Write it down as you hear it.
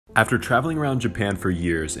After traveling around Japan for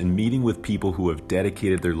years and meeting with people who have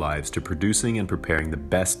dedicated their lives to producing and preparing the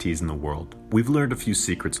best teas in the world, we've learned a few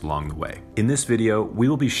secrets along the way. In this video, we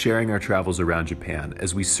will be sharing our travels around Japan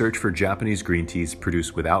as we search for Japanese green teas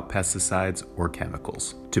produced without pesticides or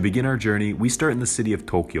chemicals. To begin our journey, we start in the city of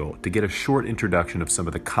Tokyo to get a short introduction of some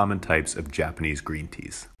of the common types of Japanese green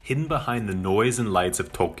teas. Hidden behind the noise and lights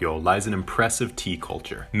of Tokyo lies an impressive tea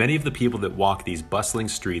culture. Many of the people that walk these bustling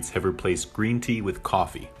streets have replaced green tea with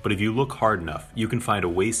coffee, but if you look hard enough, you can find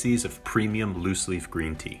oases of premium loose-leaf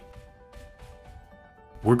green tea.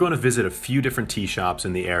 We're going to visit a few different tea shops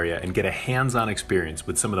in the area and get a hands-on experience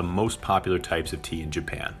with some of the most popular types of tea in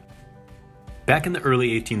Japan. Back in the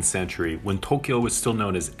early 18th century, when Tokyo was still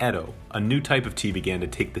known as Edo, a new type of tea began to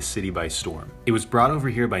take the city by storm. It was brought over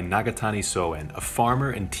here by Nagatani Soen, a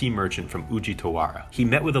farmer and tea merchant from Ujitowara. He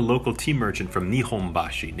met with a local tea merchant from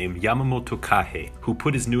Nihonbashi named Yamamoto Kahei, who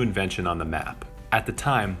put his new invention on the map. At the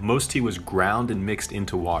time, most tea was ground and mixed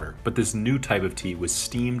into water, but this new type of tea was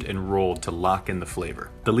steamed and rolled to lock in the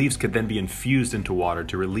flavor. The leaves could then be infused into water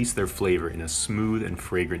to release their flavor in a smooth and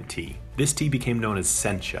fragrant tea. This tea became known as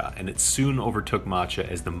sencha, and it soon overtook matcha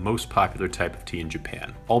as the most popular type of tea in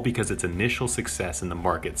Japan, all because its initial success in the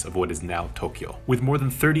markets of what is now Tokyo. With more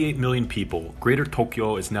than 38 million people, Greater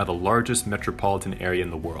Tokyo is now the largest metropolitan area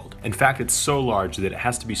in the world. In fact, it's so large that it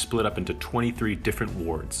has to be split up into 23 different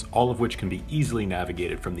wards, all of which can be easily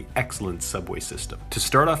navigated from the excellent subway system. To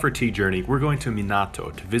start off our tea journey, we're going to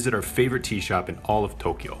Minato to visit our favorite tea shop in all of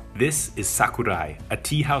Tokyo. This is Sakurai, a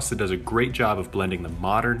tea house that does a great job of blending the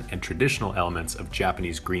modern and traditional elements of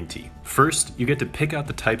Japanese green tea. First, you get to pick out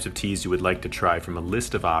the types of teas you would like to try from a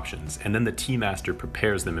list of options, and then the tea master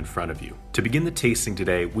prepares them in front of you. To begin the tasting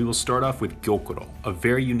today, we will start off with gyokuro, a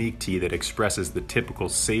very unique tea that expresses the typical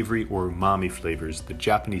savory or umami flavors that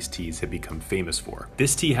Japanese teas have become famous for.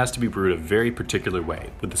 This tea has to be brewed a very particular way,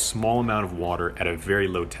 with a small amount of water at a very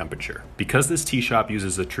low temperature. Because this tea shop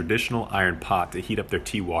uses a traditional iron pot to heat up their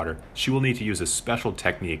tea water, she will need to use a special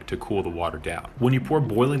technique to cool the water down. When you pour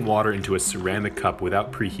boiling water into a ceramic cup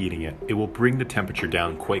without preheating it, it will bring the temperature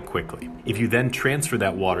down quite quickly. If you then transfer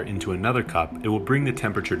that water into another cup, it will bring the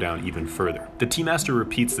temperature down even further. The tea master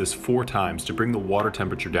repeats this 4 times to bring the water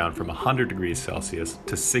temperature down from 100 degrees Celsius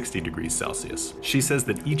to 60 degrees Celsius. She says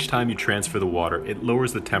that each time you transfer the water, it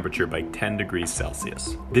lowers the temperature by 10 degrees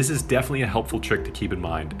Celsius. This is definitely a helpful trick to keep in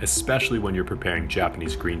mind, especially when you're preparing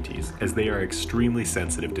Japanese green teas, as they are extremely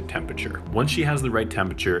sensitive to temperature. Once she has the right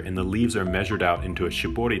temperature and the leaves are measured out into a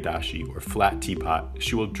shibori dashi, or flat teapot,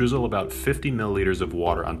 she will drizzle about 50 milliliters of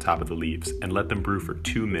water on top of the leaves and let them brew for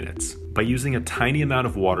 2 minutes. By using a tiny amount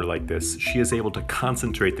of water like this, she is able to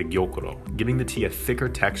concentrate the gyokuro, giving the tea a thicker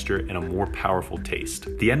texture and a more powerful taste.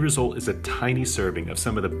 The end result is a tiny serving of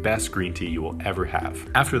some of the best green tea you will ever have.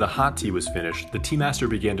 After the hot tea was finished, the tea master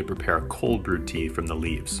began to prepare a cold brewed tea from the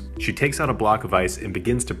leaves. She takes out a block of ice and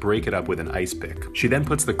begins to break it up with an ice pick. She then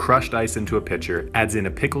puts the crushed ice into a pitcher, adds in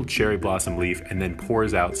a pickled cherry blossom leaf, and then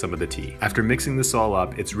pours out some of the tea. After mixing this all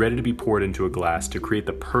up, it's ready to be poured into a glass to create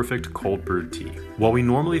the perfect cold brewed tea. While we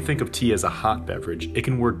normally think of tea as a hot beverage, it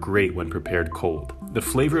can work great when prepared cold. The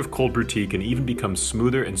flavor of cold brew tea can even become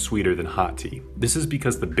smoother and sweeter than hot tea. This is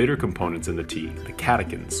because the bitter components in the tea, the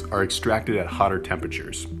catechins, are extracted at hotter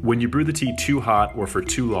temperatures. When you brew the tea too hot or for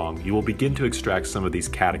too long, you will begin to extract some of these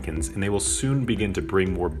catechins, and they will soon begin to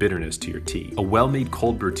bring more bitterness to your tea. A well-made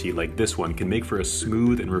cold brew tea like this one can make for a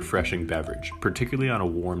smooth and refreshing beverage, particularly on a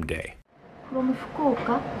warm day. From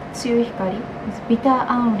Fukuoka, 強い光 is bitter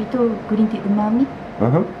only to green tea umami.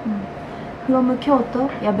 From Kyoto,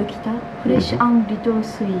 Yabukita, fresh only to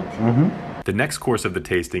sweet. The next course of the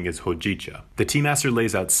tasting is hojicha. The tea master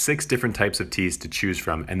lays out 6 different types of teas to choose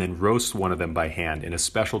from and then roasts one of them by hand in a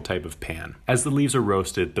special type of pan. As the leaves are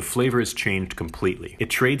roasted, the flavor is changed completely. It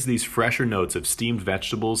trades these fresher notes of steamed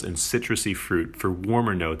vegetables and citrusy fruit for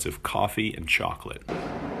warmer notes of coffee and chocolate. So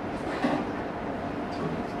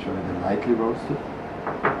let's try the lightly roasted.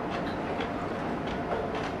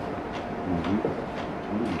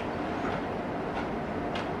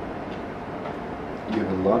 You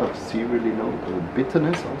have a lot of cereally note,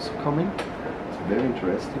 bitterness also coming. It's very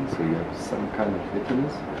interesting, so you have some kind of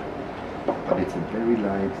bitterness, but it's a very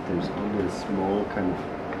light, there's only a small kind of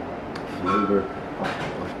flavor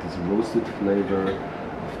of this roasted flavor,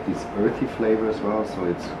 of this earthy flavor as well, so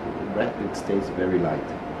it stays very light.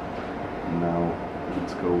 And now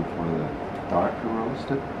let's go for the darker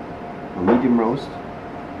roasted, or medium roast.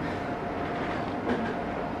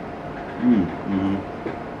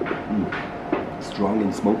 Strong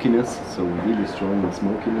in smokiness, so really strong in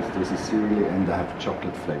smokiness. There's a cereal and I have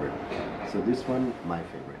chocolate flavor. So this one, my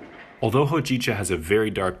favorite. Although hojicha has a very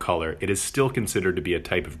dark color, it is still considered to be a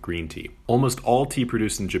type of green tea. Almost all tea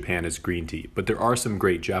produced in Japan is green tea, but there are some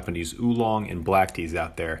great Japanese oolong and black teas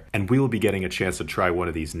out there, and we will be getting a chance to try one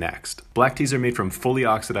of these next. Black teas are made from fully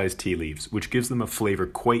oxidized tea leaves, which gives them a flavor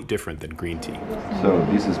quite different than green tea. So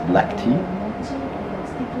this is black tea.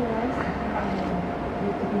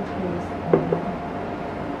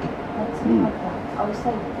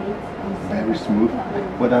 Very smooth.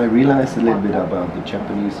 What I realized a little bit about the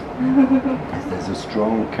Japanese is there's a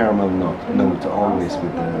strong caramel note always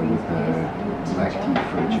with the black tea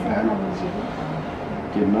from Japan.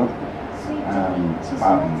 You know,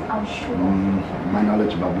 my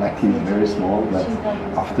knowledge about black tea is very small, but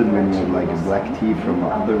often when you have like a black tea from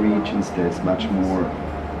other regions, there's much more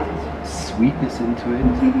sweetness into it.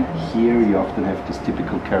 Here you often have this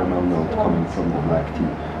typical caramel note coming from the black tea.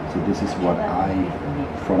 So this is what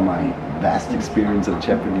from my vast experience of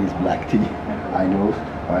Japanese black tea, I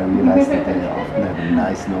realized that they often have a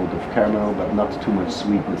nice note of caramel, but not too much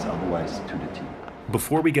sweetness otherwise to the tea.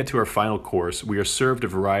 Before we get to our final course, we are served a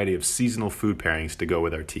variety of seasonal food pairings to go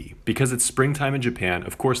with our tea. Because it's springtime in Japan,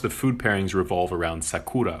 of course the food pairings revolve around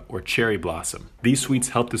sakura, or cherry blossom. These sweets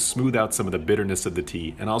help to smooth out some of the bitterness of the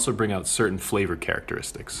tea and also bring out certain flavor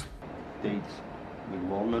characteristics. Dates with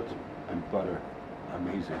walnut and butter.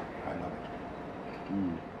 Amazing. I love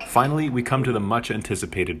it. Finally, we come to the much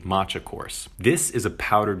anticipated matcha course. This is a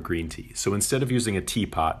powdered green tea, so instead of using a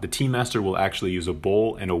teapot, the tea master will actually use a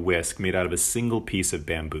bowl and a whisk made out of a single piece of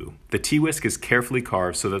bamboo. The tea whisk is carefully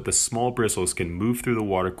carved so that the small bristles can move through the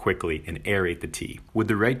water quickly and aerate the tea. With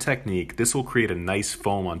the right technique, this will create a nice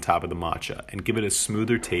foam on top of the matcha and give it a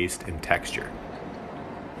smoother taste and texture.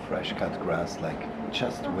 Fresh cut grass, like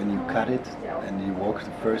just when you cut it and you walk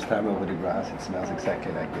the first time over the grass, it smells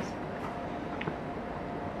exactly like this.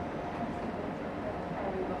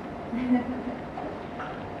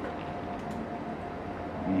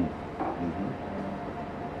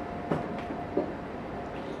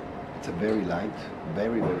 It's a very light,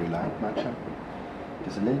 very light matcha.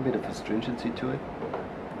 There's a little bit of astringency to it,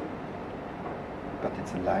 but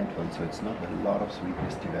it's a light one, so it's not a lot of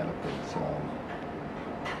sweetness developing. So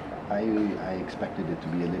I expected it to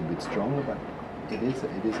be a little bit stronger, but it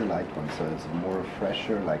is a light one, so it's more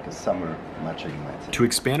fresher, like a summer matcha, you might say. To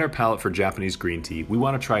expand our palate for Japanese green tea, we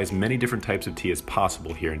want to try as many different types of tea as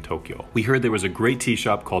possible here in Tokyo. We heard there was a great tea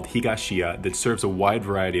shop called Higashiya that serves a wide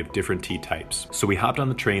variety of different tea types. So we hopped on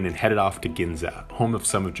the train and headed off to Ginza, home of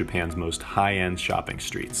some of Japan's most high-end shopping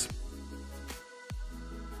streets.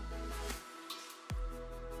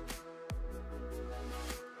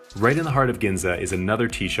 Right in the heart of Ginza is another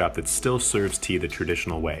tea shop that still serves tea the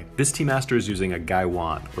traditional way. This tea master is using a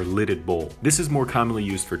gaiwan, or lidded bowl. This is more commonly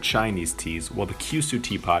used for Chinese teas, while the Kyushu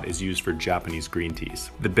teapot is used for Japanese green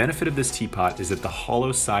teas. The benefit of this teapot is that the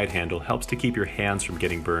hollow side handle helps to keep your hands from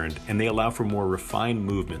getting burned, and they allow for more refined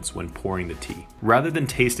movements when pouring the tea. Rather than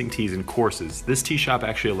tasting teas in courses, this tea shop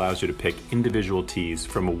actually allows you to pick individual teas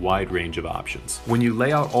from a wide range of options. When you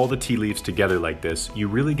lay out all the tea leaves together like this, you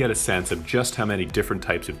really get a sense of just how many different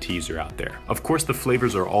types of teas are out there. Of course, the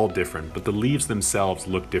flavors are all different, but the leaves themselves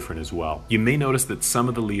look different as well. You may notice that some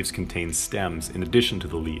of the leaves contain stems in addition to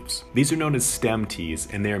the leaves. These are known as stem teas,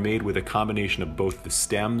 and they are made with a combination of both the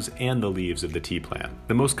stems and the leaves of the tea plant.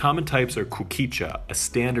 The most common types are kukicha, a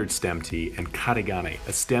standard stem tea, and karigane,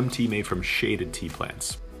 a stem tea made from shaded tea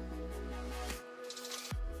plants.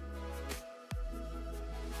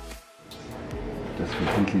 That's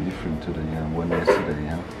completely different to the one yesterday,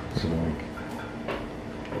 yeah?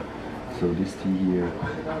 So this tea here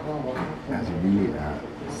has a really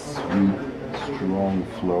sweet, strong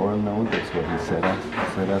floral note. That's what he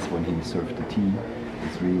said us when he served the tea.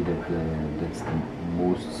 It's really that's the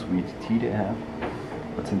most sweet tea they have.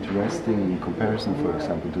 What's interesting in comparison, for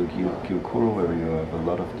example, to Kyokuro, where you have a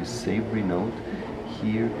lot of this savory note,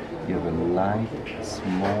 here you have a light,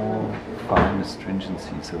 small, fine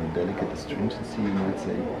astringency, so a delicate astringency, you might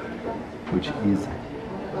say, which is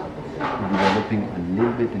developing a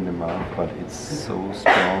little bit in the mouth, but it's so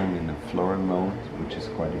strong in the floral note, which is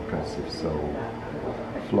quite impressive. So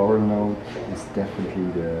floral note is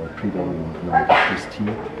definitely the predominant note of this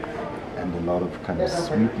tea, and a lot of kind of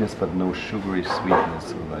sweetness, but no sugary sweetness,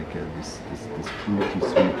 so like this fruity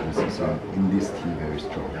sweetness is in this tea very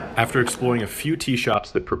strong. After exploring a few tea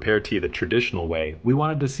shops that prepare tea the traditional way, we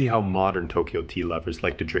wanted to see how modern Tokyo tea lovers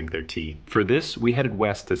like to drink their tea. For this, we headed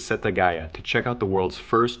west to Setagaya to check out the world's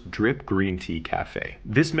first drip green tea cafe.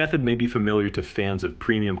 This method may be familiar to fans of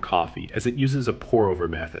premium coffee, as it uses a pour-over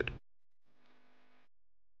method.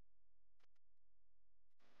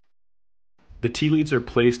 The tea leaves are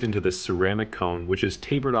placed into this ceramic cone, which is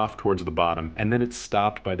tapered off towards the bottom, and then it's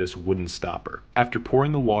stopped by this wooden stopper. After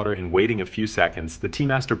pouring the water and waiting a few seconds, the tea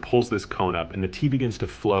master pulls this cone up and the tea begins to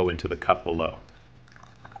flow into the cup below.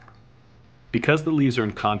 Because the leaves are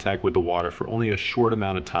in contact with the water for only a short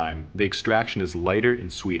amount of time, the extraction is lighter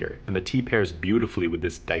and sweeter, and the tea pairs beautifully with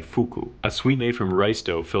this daifuku, a sweet made from rice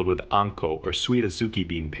dough filled with anko or sweet azuki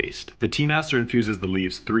bean paste. The tea master infuses the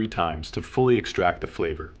leaves 3 times to fully extract the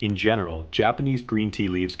flavor. In general, Japanese green tea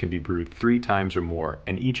leaves can be brewed 3 times or more,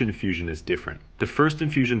 and each infusion is different. The first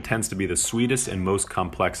infusion tends to be the sweetest and most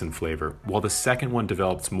complex in flavor, while the second one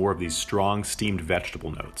develops more of these strong steamed vegetable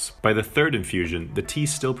notes. By the third infusion, the tea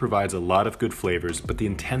still provides a lot of good flavors, but the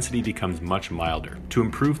intensity becomes much milder. To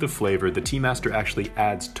improve the flavor, the tea master actually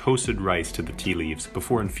adds toasted rice to the tea leaves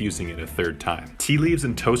before infusing it a 3rd time. Tea leaves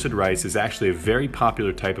and toasted rice is actually a very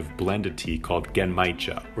popular type of blended tea called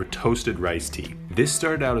genmaicha, or toasted rice tea. This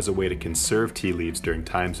started out as a way to conserve tea leaves during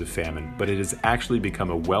times of famine, but it has actually become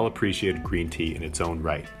a well-appreciated green tea in its own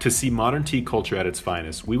right. To see modern tea culture at its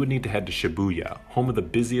finest, we would need to head to Shibuya, home of the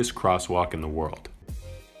busiest crosswalk in the world.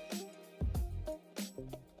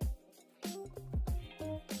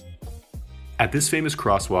 At this famous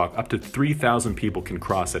crosswalk, up to 3,000 people can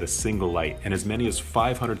cross at a single light, and as many as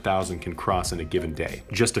 500,000 can cross in a given day.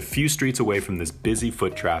 Just a few streets away from this busy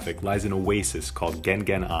foot traffic lies an oasis called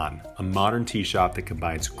Gengen-an, a modern tea shop that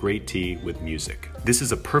combines great tea with music. This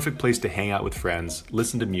is a perfect place to hang out with friends,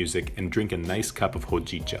 listen to music, and drink a nice cup of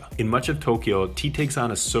hojicha. In much of Tokyo, tea takes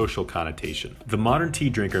on a social connotation. The modern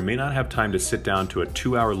tea drinker may not have time to sit down to a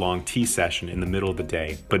 2-hour-long tea session in the middle of the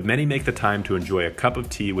day, but many make the time to enjoy a cup of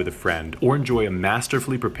tea with a friend, or enjoy a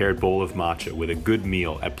masterfully prepared bowl of matcha with a good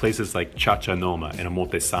meal at places like Chachanoma and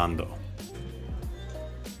Omotesando.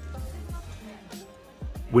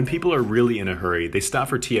 When people are really in a hurry, they stop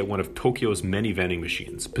for tea at one of Tokyo's many vending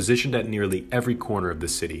machines, positioned at nearly every corner of the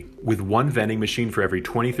city. With one vending machine for every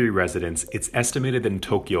 23 residents, it's estimated that in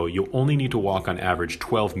Tokyo, you'll only need to walk on average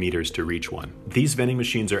 12 meters to reach one. These vending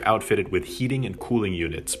machines are outfitted with heating and cooling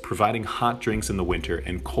units, providing hot drinks in the winter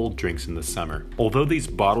and cold drinks in the summer. Although these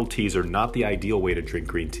bottled teas are not the ideal way to drink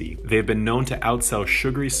green tea, they have been known to outsell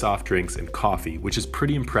sugary soft drinks and coffee, which is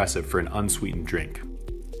pretty impressive for an unsweetened drink.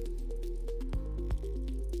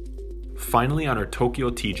 Finally, on our Tokyo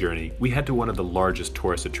tea journey, we head to one of the largest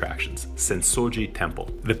tourist attractions, Sensoji Temple.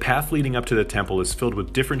 The path leading up to the temple is filled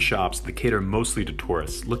with different shops that cater mostly to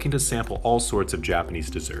tourists looking to sample all sorts of Japanese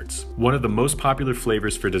desserts. One of the most popular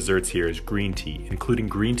flavors for desserts here is green tea, including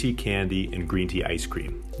green tea candy and green tea ice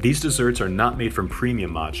cream. These desserts are not made from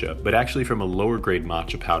premium matcha, but actually from a lower grade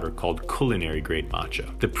matcha powder called culinary grade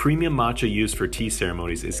matcha. The premium matcha used for tea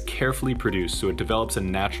ceremonies is carefully produced so it develops a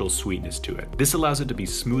natural sweetness to it. This allows it to be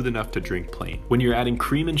smooth enough to drink plain. When you're adding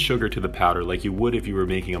cream and sugar to the powder like you would if you were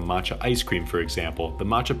making a matcha ice cream, for example, the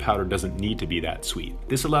matcha powder doesn't need to be that sweet.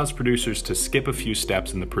 This allows producers to skip a few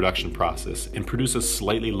steps in the production process and produce a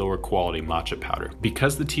slightly lower quality matcha powder.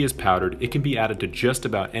 Because the tea is powdered, it can be added to just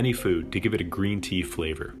about any food to give it a green tea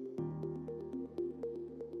flavor.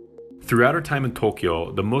 Throughout our time in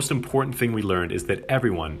Tokyo, the most important thing we learned is that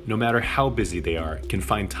everyone, no matter how busy they are, can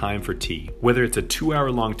find time for tea. Whether it's a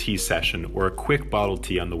 2-hour-long tea session or a quick bottled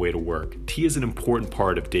tea on the way to work, tea is an important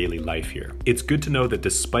part of daily life here. It's good to know that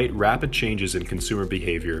despite rapid changes in consumer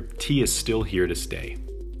behavior, tea is still here to stay.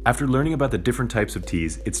 After learning about the different types of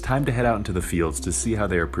teas, it's time to head out into the fields to see how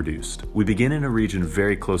they are produced. We begin in a region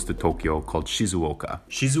very close to Tokyo called Shizuoka.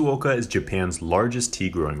 Shizuoka is Japan's largest tea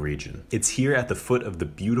growing region. It's here at the foot of the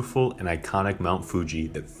beautiful and iconic Mount Fuji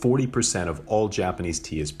that 40% of all Japanese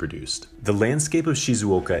tea is produced. The landscape of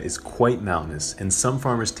Shizuoka is quite mountainous, and some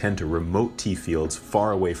farmers tend to remote tea fields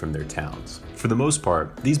far away from their towns. For the most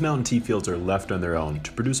part, these mountain tea fields are left on their own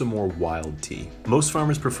to produce a more wild tea. Most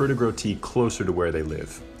farmers prefer to grow tea closer to where they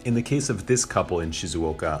live. In the case of this couple in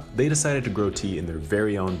Shizuoka, they decided to grow tea in their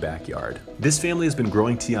very own backyard. This family has been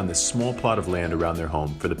growing tea on this small plot of land around their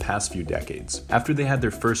home for the past few decades. After they had their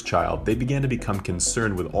first child, they began to become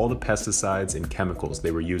concerned with all the pesticides and chemicals they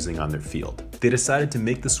were using on their field. They decided to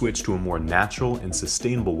make the switch to a more natural and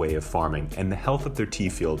sustainable way of farming, and the health of their tea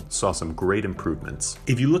field saw some great improvements.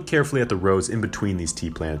 If you look carefully at the rows in between these tea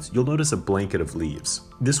plants, you'll notice a blanket of leaves.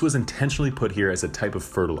 This was intentionally put here as a type of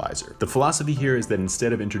fertilizer. The philosophy here is that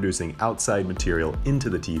instead of introducing outside material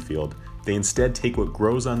into the tea field, they instead take what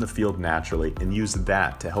grows on the field naturally and use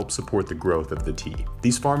that to help support the growth of the tea.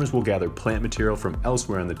 These farmers will gather plant material from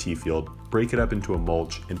elsewhere on the tea field, break it up into a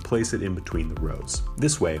mulch, and place it in between the rows.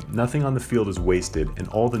 This way, nothing on the field is wasted and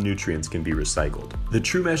all the nutrients can be recycled. The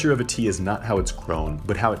true measure of a tea is not how it's grown,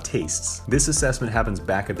 but how it tastes. This assessment happens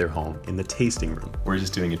back at their home in the tasting room. We're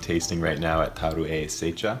just doing a tasting right now at Taru-e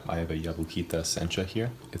Seicha. I have a Yabukita Sencha here.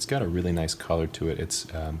 It's got a really nice color to it. It's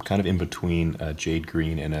kind of in between a jade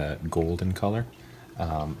green and a golden color.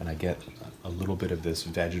 And I get a little bit of this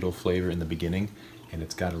vegetal flavor in the beginning, and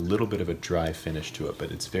it's got a little bit of a dry finish to it,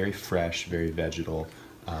 but it's very fresh, very vegetal,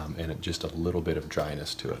 and just a little bit of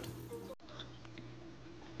dryness to it.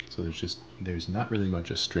 So there's not really much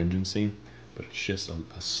astringency, but it's just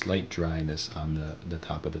a slight dryness on the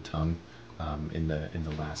top of the tongue in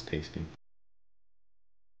the last tasting.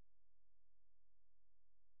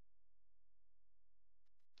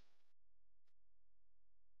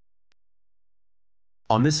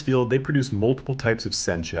 On this field, they produce multiple types of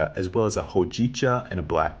sencha, as well as a hojicha and a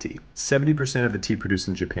black tea. 70% of the tea produced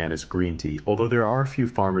in Japan is green tea, although there are a few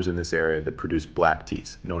farmers in this area that produce black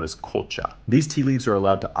teas, known as kocha. These tea leaves are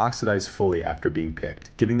allowed to oxidize fully after being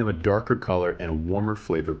picked, giving them a darker color and a warmer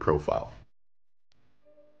flavor profile.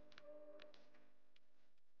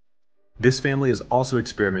 This family is also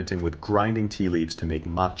experimenting with grinding tea leaves to make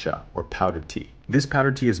matcha, or powdered tea. This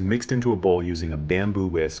powdered tea is mixed into a bowl using a bamboo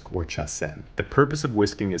whisk, or chasen. The purpose of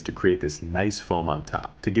whisking is to create this nice foam on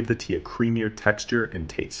top, to give the tea a creamier texture and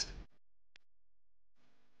taste.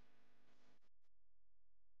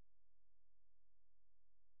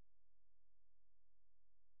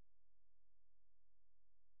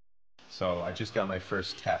 So I just got my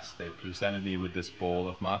first test. They presented me with this bowl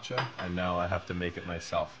of matcha, and now I have to make it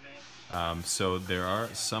myself. So there are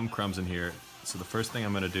some crumbs in here. So the first thing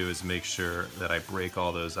I'm going to do is make sure that I break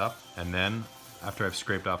all those up, and then after I've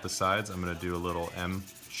scraped off the sides, I'm going to do a little M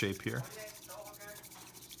shape here.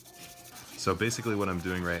 So basically what I'm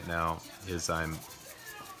doing right now is I'm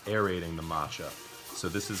aerating the matcha. So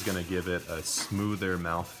this is going to give it a smoother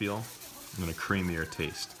mouthfeel and a creamier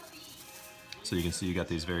taste. So you can see you got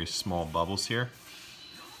these very small bubbles here,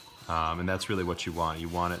 and that's really what you want. You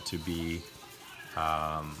want it to be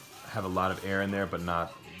have a lot of air in there, but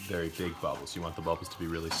not very big bubbles. You want the bubbles to be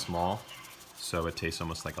really small, so it tastes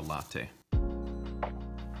almost like a latte.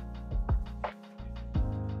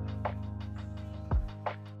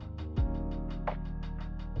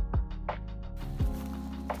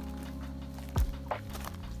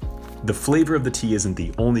 The flavor of the tea isn't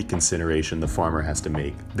the only consideration the farmer has to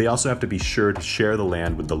make. They also have to be sure to share the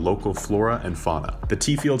land with the local flora and fauna. The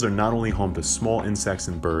tea fields are not only home to small insects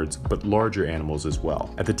and birds, but larger animals as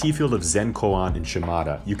well. At the tea field of Zenkoan in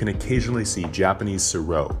Shimada, you can occasionally see Japanese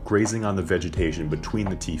sero grazing on the vegetation between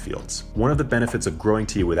the tea fields. One of the benefits of growing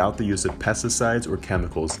tea without the use of pesticides or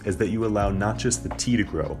chemicals is that you allow not just the tea to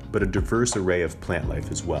grow, but a diverse array of plant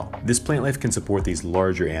life as well. This plant life can support these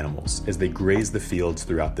larger animals as they graze the fields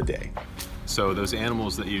throughout the day. So those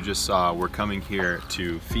animals that you just saw were coming here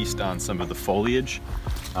to feast on some of the foliage.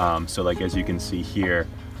 So like as you can see here,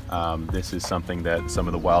 this is something that some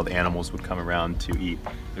of the wild animals would come around to eat.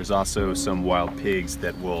 There's also some wild pigs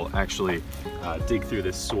that will actually dig through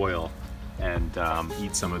this soil and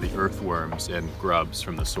eat some of the earthworms and grubs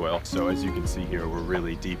from the soil. So as you can see here, we're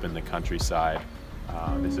really deep in the countryside.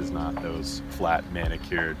 This is not those flat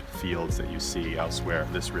manicured fields that you see elsewhere.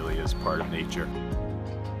 This really is part of nature.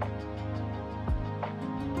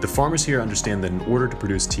 The farmers here understand that in order to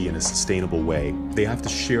produce tea in a sustainable way, they have to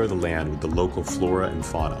share the land with the local flora and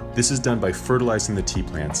fauna. This is done by fertilizing the tea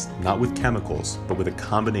plants, not with chemicals, but with a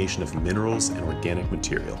combination of minerals and organic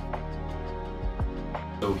material.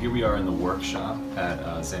 So here we are in the workshop at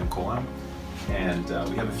Zenkoan, and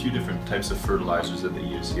we have a few different types of fertilizers that they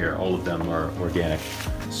use here. All of them are organic.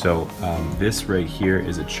 So this right here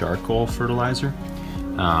is a charcoal fertilizer.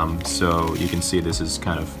 So you can see this is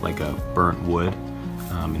kind of like a burnt wood.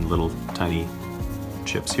 In little tiny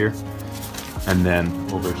chips here. And then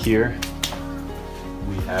over here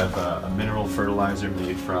we have a mineral fertilizer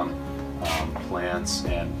made from plants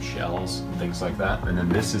and shells and things like that. And then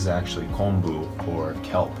this is actually kombu, or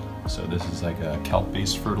kelp. So this is like a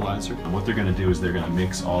kelp-based fertilizer. And what they're going to do is they're going to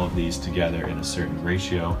mix all of these together in a certain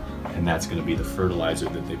ratio, and that's going to be the fertilizer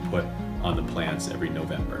that they put on the plants every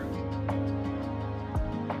November.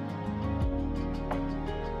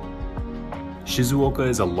 Shizuoka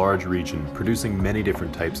is a large region producing many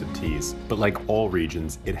different types of teas, but like all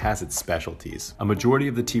regions, it has its specialties. A majority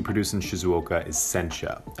of the tea produced in Shizuoka is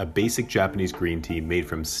sencha, a basic Japanese green tea made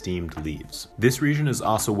from steamed leaves. This region is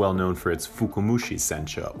also well known for its fukumushi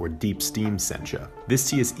sencha, or deep steam sencha. This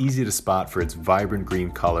tea is easy to spot for its vibrant green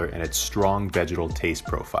color and its strong vegetal taste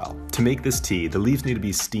profile. To make this tea, the leaves need to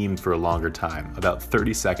be steamed for a longer time, about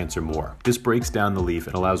 30 seconds or more. This breaks down the leaf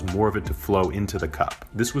and allows more of it to flow into the cup.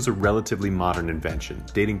 This was a relatively modern invention,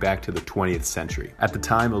 dating back to the 20th century. At the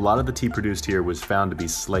time, a lot of the tea produced here was found to be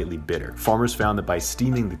slightly bitter. Farmers found that by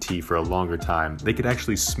steaming the tea for a longer time, they could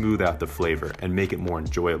actually smooth out the flavor and make it more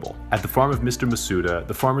enjoyable. At the farm of Mr. Masuda,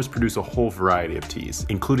 the farmers produce a whole variety of teas,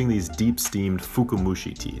 including these deep steamed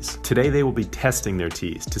fukumushi teas. Today they will be testing their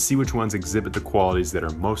teas to see which ones exhibit the qualities that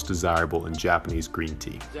are most desirable in Japanese green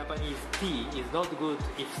tea. Japanese tea is not good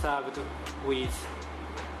if served with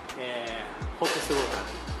hot water,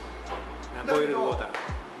 boiled water.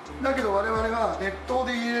 だけど我々は熱湯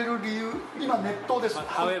で入れる理由、今熱湯です。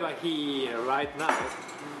 However, he right now,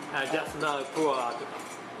 just now poured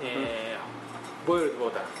boiled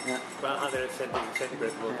water, 100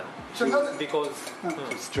 centigrade water. So Because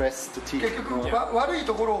To stress the tea. 結局悪い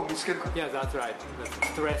ところを見つけるから。 yeah, that's right.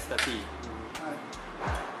 Stress the tea.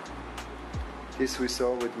 This we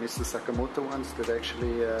saw with Mr. Sakamoto once, that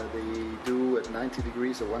actually they do at 90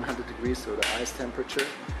 degrees or 100 degrees, so the highest temperature,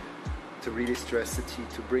 to really stress the tea,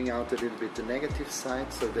 to bring out a little bit the negative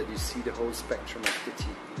side, so that you see the whole spectrum of the tea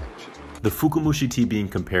actually. The fukumushi tea being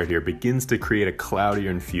compared here begins to create a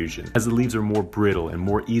cloudier infusion, as the leaves are more brittle and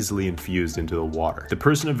more easily infused into the water. The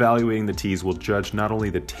person evaluating the teas will judge not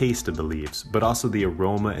only the taste of the leaves, but also the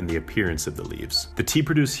aroma and the appearance of the leaves. The tea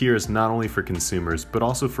produced here is not only for consumers, but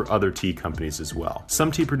also for other tea companies as well.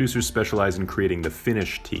 Some tea producers specialize in creating the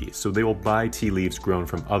finished tea, so they will buy tea leaves grown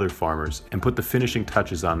from other farmers and put the finishing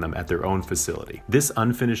touches on them at their own facility. This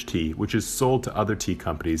unfinished tea, which is sold to other tea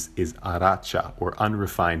companies, is aracha, or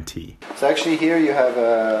unrefined tea. So actually here you have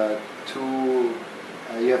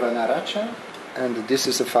you have an aracha, and this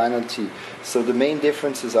is a final tea. So the main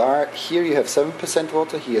differences are, here you have 7%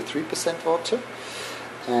 water, here 3% water,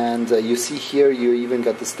 and you see here you even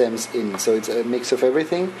got the stems in, so it's a mix of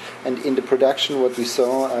everything. And in the production, what we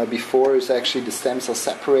saw before is actually the stems are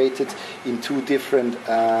separated in two different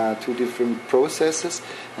processes,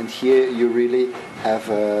 and here you really have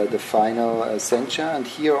the final sencha, and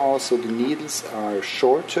here also the needles are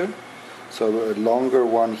shorter. So a longer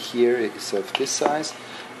one here is of this size,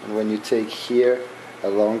 and when you take here a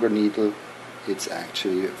longer needle, it's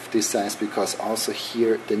actually of this size, because also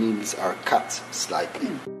here the needles are cut slightly.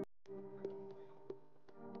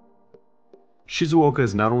 Shizuoka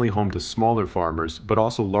is not only home to smaller farmers, but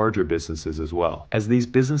also larger businesses as well. As these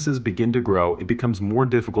businesses begin to grow, it becomes more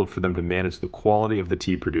difficult for them to manage the quality of the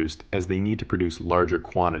tea produced, as they need to produce larger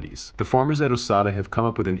quantities. The farmers at Osada have come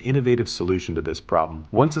up with an innovative solution to this problem.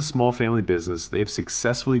 Once a small family business, they have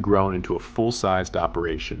successfully grown into a full-sized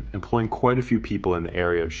operation, employing quite a few people in the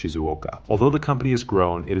area of Shizuoka. Although the company has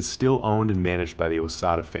grown, it is still owned and managed by the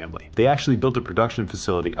Osada family. They actually built a production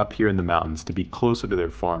facility up here in the mountains to be closer to their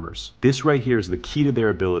farmers. This right here is the key to their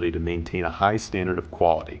ability to maintain a high standard of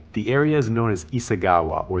quality. The area is known as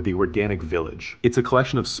Isagawa, or the Organic Village. It's a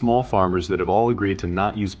collection of small farmers that have all agreed to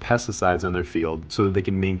not use pesticides on their field so that they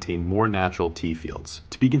can maintain more natural tea fields.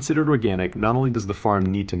 To be considered organic, not only does the farm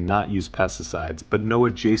need to not use pesticides, but no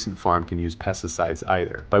adjacent farm can use pesticides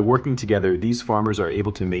either. By working together, these farmers are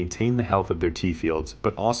able to maintain the health of their tea fields,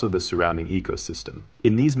 but also the surrounding ecosystem.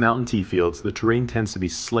 In these mountain tea fields, the terrain tends to be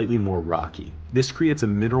slightly more rocky. This creates a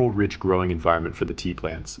mineral-rich growing environment for the tea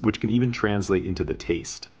plants, which can even translate into the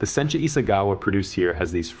taste. The sencha Isagawa produced here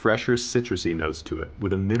has these fresher, citrusy notes to it,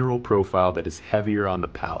 with a mineral profile that is heavier on the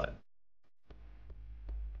palate.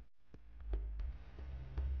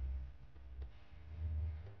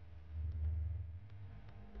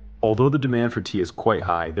 Although the demand for tea is quite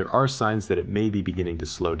high, there are signs that it may be beginning to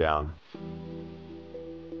slow down.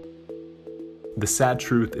 The sad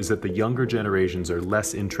truth is that the younger generations are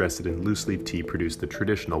less interested in loose-leaf tea produced the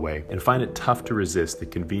traditional way and find it tough to resist the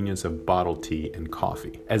convenience of bottled tea and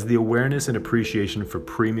coffee. As the awareness and appreciation for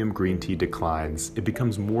premium green tea declines, it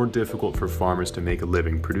becomes more difficult for farmers to make a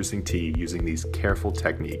living producing tea using these careful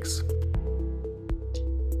techniques.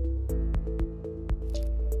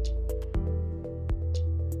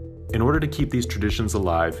 In order to keep these traditions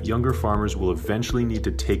alive, younger farmers will eventually need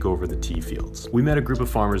to take over the tea fields. We met a group of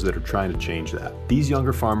farmers that are trying to change that. These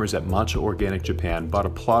younger farmers at Matcha Organic Japan bought a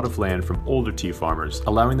plot of land from older tea farmers,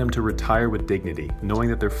 allowing them to retire with dignity, knowing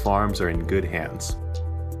that their farms are in good hands.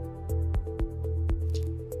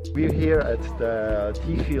 We're here at the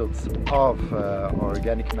tea fields of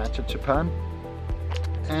Organic Matcha Japan,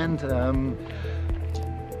 And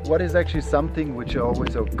what is actually something which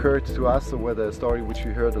always occurred to us, or whether a story which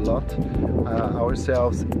we heard a lot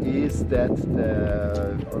ourselves, is that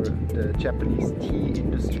the Japanese tea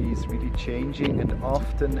industry is really changing, and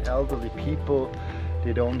often elderly people,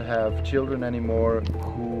 they don't have children anymore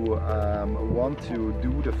who want to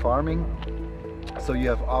do the farming. So you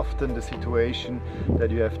have often the situation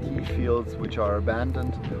that you have tea fields which are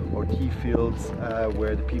abandoned, or tea fields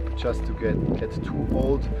where the people just get too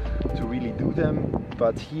old to really do them.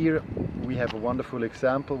 But here we have a wonderful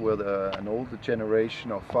example where an older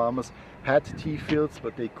generation of farmers had tea fields,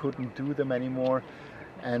 but they couldn't do them anymore.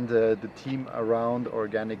 And the team around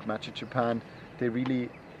Organic Matcha Japan, they really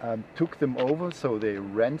took them over, so they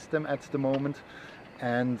rent them at the moment.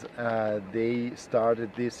 And they started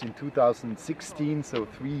this in 2016, so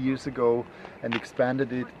 3 years ago, and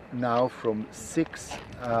expanded it now from 6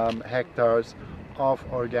 hectares of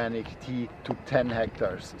organic tea to 10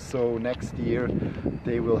 hectares. So next year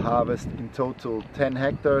they will harvest in total 10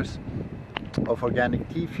 hectares of organic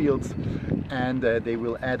tea fields, and they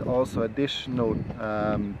will add also additional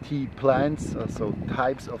tea plants, so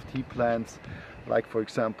types of tea plants, like for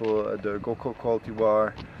example the Goko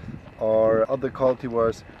cultivar or other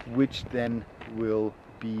cultivars, which then will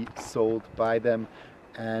be sold by them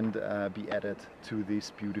and be added to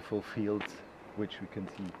these beautiful fields which we can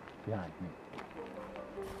see behind me.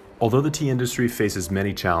 Although the tea industry faces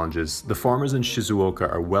many challenges, the farmers in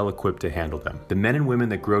Shizuoka are well equipped to handle them. The men and women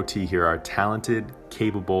that grow tea here are talented,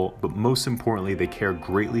 capable, but most importantly, they care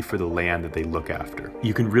greatly for the land that they look after.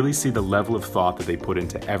 You can really see the level of thought that they put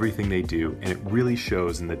into everything they do, and it really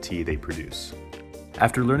shows in the tea they produce.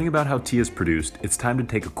 After learning about how tea is produced, it's time to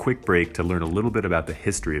take a quick break to learn a little bit about the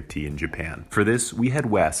history of tea in Japan. For this, we head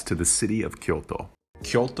west to the city of Kyoto.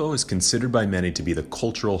 Kyoto is considered by many to be the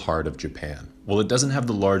cultural heart of Japan. While it doesn't have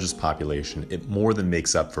the largest population, it more than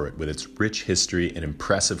makes up for it with its rich history and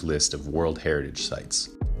impressive list of World Heritage Sites.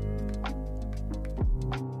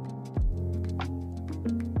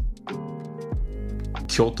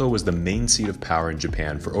 Kyoto was the main seat of power in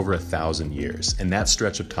Japan for over 1,000 years, and that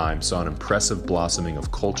stretch of time saw an impressive blossoming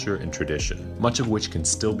of culture and tradition, much of which can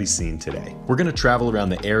still be seen today. We're going to travel around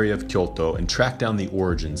the area of Kyoto and track down the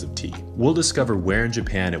origins of tea. We'll discover where in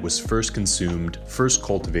Japan it was first consumed, first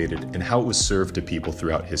cultivated, and how it was served to people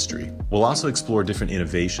throughout history. We'll also explore different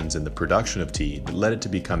innovations in the production of tea that led it to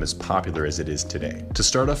become as popular as it is today. To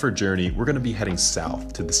start off our journey, we're going to be heading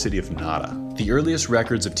south to the city of Nara. The earliest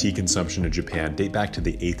records of tea consumption in Japan date back to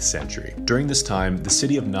the 8th century. During this time, the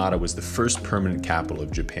city of Nara was the first permanent capital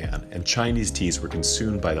of Japan, and Chinese teas were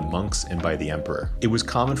consumed by the monks and by the emperor. It was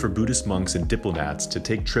common for Buddhist monks and diplomats to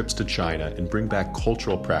take trips to China and bring back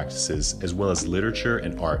cultural practices as well as literature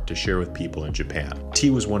and art to share with people in Japan. Tea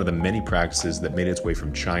was one of the many practices that made its way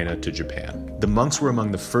from China to Japan. The monks were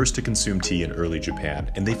among the first to consume tea in early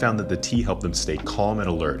Japan, and they found that the tea helped them stay calm and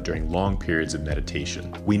alert during long periods of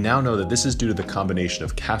meditation. We now know that this is due to the combination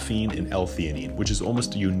of caffeine and L-theanine, which is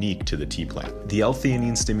almost unique to the tea plant. The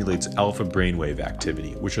L-theanine stimulates alpha brainwave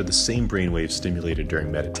activity, which are the same brainwaves stimulated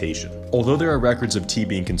during meditation. Although there are records of tea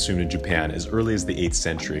being consumed in Japan as early as the 8th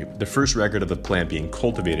century, the first record of the plant being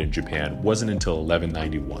cultivated in Japan wasn't until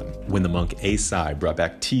 1191, when the monk Eisai brought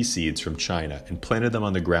back tea seeds from China and planted them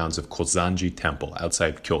on the grounds of Kozanji Temple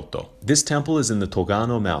outside of Kyoto. This temple is in the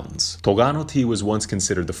Togano Mountains. Togano tea was once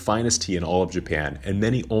considered the finest tea in all of Japan, and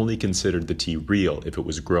many only considered the tea real if it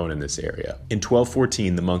was grown in this area. In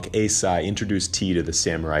 1214, the monk Eisai introduced tea to the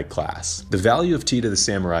samurai class. The value of tea to the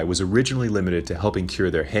samurai was originally limited to helping cure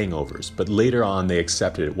their hangovers, but later on they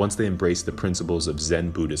accepted it once they embraced the principles of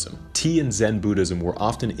Zen Buddhism. Tea and Zen Buddhism were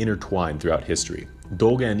often intertwined throughout history.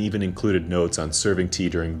 Dogen even included notes on serving tea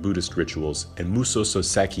during Buddhist rituals, and Muso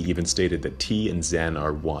Soseki even stated that tea and Zen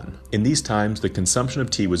are one. In these times, the consumption of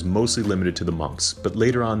tea was mostly limited to the monks, but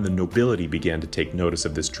later on the nobility began to take notice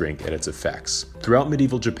of this drink and its effects. Throughout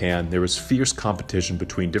medieval Japan, there was fierce competition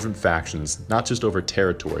between different factions, not just over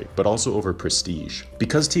territory, but also over prestige.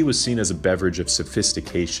 Because tea was seen as a beverage of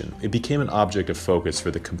sophistication, it became an object of focus for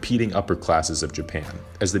the competing upper classes of Japan,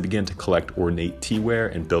 as they began to collect ornate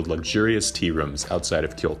teaware and build luxurious tea rooms outside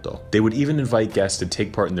of Kyoto. They would even invite guests to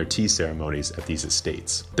take part in their tea ceremonies at these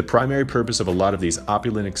estates. The primary purpose of a lot of these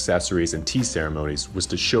opulent accessories and tea ceremonies was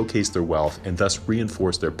to showcase their wealth and thus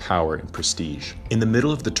reinforce their power and prestige. In the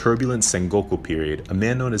middle of the turbulent Sengoku period, a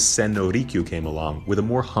man known as Senno Rikyu came along with a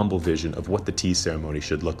more humble vision of what the tea ceremony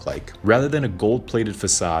should look like. Rather than a gold-plated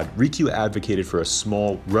facade, Rikyu advocated for a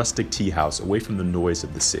small, rustic tea house away from the noise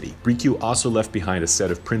of the city. Rikyu also left behind a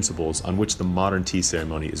set of principles on which the modern tea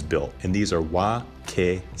ceremony is built, and these are wa,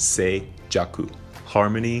 ke, sei, jaku: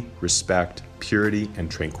 harmony, respect, purity,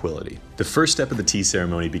 and tranquility. The first step of the tea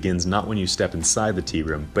ceremony begins not when you step inside the tea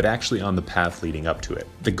room, but actually on the path leading up to it.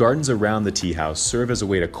 The gardens around the tea house serve as a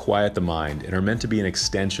way to quiet the mind and are meant to be an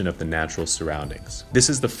extension of the natural surroundings. This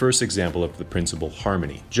is the first example of the principle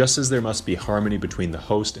harmony. Just as there must be harmony between the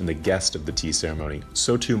host and the guest of the tea ceremony,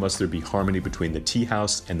 so too must there be harmony between the tea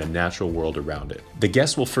house and the natural world around it. The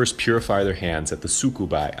guests will first purify their hands at the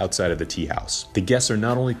sukubai outside of the tea house. The guests are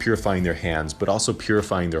not only purifying their hands, but also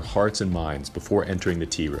purifying their hearts and minds before entering the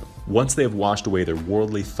tea room. Once they have washed away their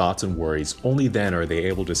worldly thoughts and worries, only then are they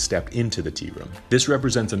able to step into the tea room. This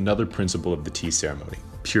represents another principle of the tea ceremony: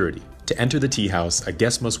 purity. To enter the tea house, a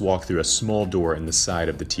guest must walk through a small door in the side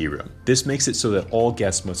of the tea room. This makes it so that all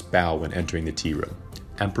guests must bow when entering the tea room.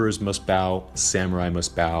 Emperors must bow, samurai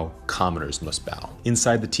must bow, commoners must bow.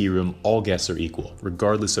 Inside the tea room, all guests are equal,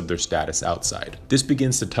 regardless of their status outside. This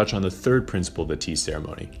begins to touch on the third principle of the tea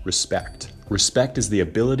ceremony: respect. Respect is the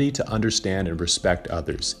ability to understand and respect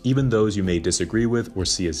others, even those you may disagree with or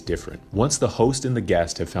see as different. Once the host and the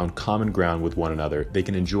guest have found common ground with one another, they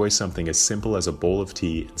can enjoy something as simple as a bowl of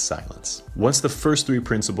tea in silence. Once the first three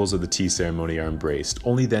principles of the tea ceremony are embraced,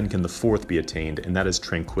 only then can the fourth be attained, and that is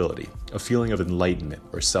tranquility, a feeling of enlightenment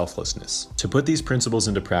or selflessness. To put these principles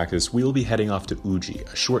into practice, we will be heading off to Uji,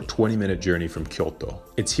 a short 20-minute journey from Kyoto.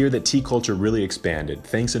 It's here that tea culture really expanded,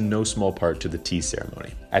 thanks in no small part to the tea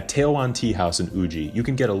ceremony. At Teowan Tea House in Uji, you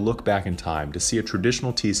can get a look back in time to see a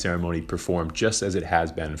traditional tea ceremony performed just as it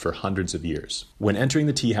has been for hundreds of years. When entering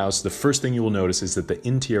the tea house, the first thing you will notice is that the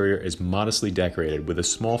interior is modestly decorated with a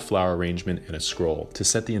small flower arrangement and a scroll to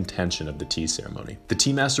set the intention of the tea ceremony. The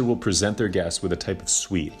tea master will present their guests with a type of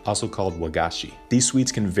sweet, also called wagashi. These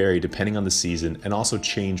sweets can vary depending on the season and also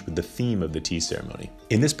change with the theme of the tea ceremony.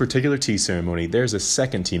 In this particular tea ceremony, there's a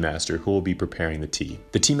second tea master who will be preparing the tea.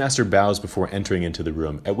 The tea master bows before entering into the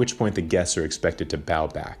room, at which point the guests are expected to bow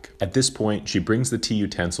back. At this point, she brings the tea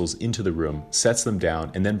utensils into the room, sets them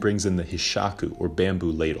down, and then brings in the hishaku, or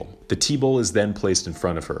bamboo ladle. The tea bowl is then placed in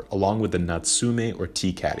front of her, along with the natsume, or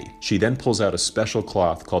tea caddy. She then pulls out a special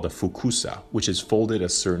cloth called a fukusa, which is folded a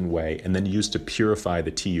certain way and then used to purify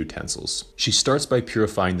the tea utensils. She starts by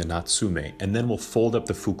purifying the natsume, and then will fold up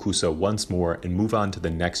the fukusa once more and move on to the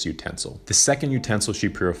next utensil. The second utensil she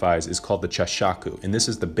purifies is called the chashaku, and this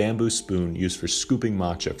is the bamboo spoon used for scooping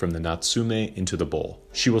matcha from the natsume into the bowl.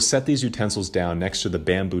 She will set these utensils down next to the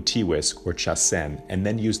bamboo tea whisk, or chasen, and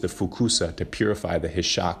then use the fukusa to purify the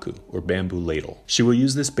hishaku, or bamboo ladle. She will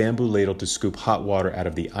use this bamboo ladle to scoop hot water out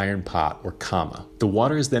of the iron pot, or kama. The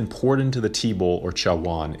water is then poured into the tea bowl, or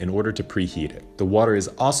chawan, in order to preheat it. The water is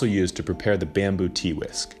also used to prepare the bamboo tea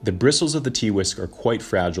whisk. The bristles of the tea whisk are quite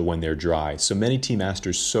fragile when they're dry, so many tea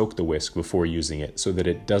masters soak the whisk before using it so that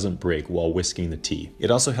it doesn't break while whisking the tea.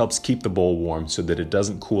 It also helps keep the bowl warm so that it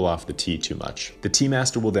doesn't cool off the tea too much. The tea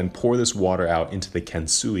master will then pour this water out into the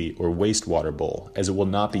kensui, or wastewater bowl, as it will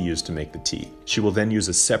not be used to make the tea. She will then use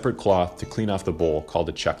a separate cloth to clean off the bowl called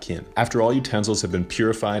a chakin. After all utensils have been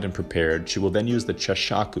purified and prepared, she will then use the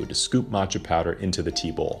chashaku to scoop matcha powder into the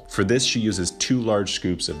tea bowl. For this, she uses 2 large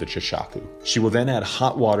scoops of the chashaku. She will then add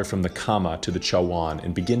hot water from the kama to the chawan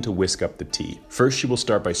and begin to whisk up the tea. First, she will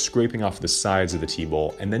start by scraping off the sides of the tea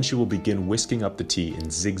bowl, and then she will begin whisking up the tea in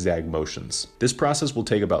zigzag motions. This process will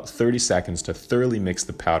take about 30 seconds to thoroughly mix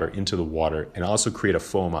the powder into the water and also create a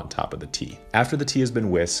foam on top of the tea. After the tea has been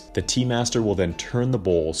whisked, the tea master will then turn the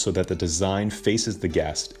bowl so that the design faces the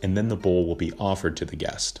guest, and then the bowl will be offered to the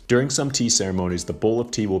guest. During some tea ceremonies, the bowl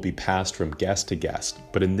of tea will be passed from guest to guest,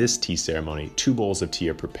 but in this tea ceremony, 2 bowls of tea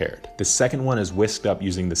are prepared. The second one is whisked up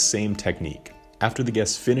using the same technique. After the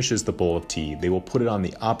guest finishes the bowl of tea, they will put it on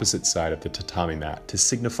the opposite side of the tatami mat to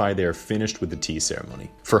signify they are finished with the tea ceremony.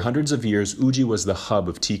 For hundreds of years, Uji was the hub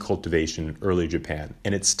of tea cultivation in early Japan,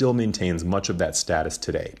 and it still maintains much of that status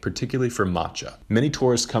today, particularly for matcha. Many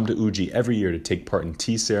tourists come to Uji every year to take part in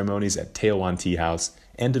tea ceremonies at Teowan Tea House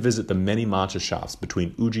and to visit the many matcha shops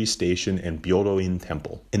between Uji Station and Byodo-in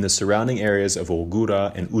Temple. In the surrounding areas of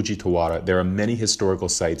Ogura and Ujitawara, there are many historical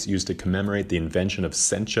sites used to commemorate the invention of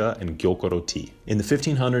sencha and gyokoro tea. In the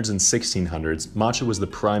 1500s and 1600s, matcha was the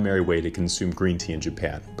primary way to consume green tea in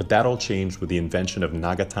Japan, but that all changed with the invention of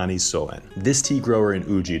Nagatani Soen. This tea grower in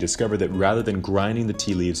Uji discovered that rather than grinding the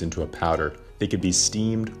tea leaves into a powder, they could be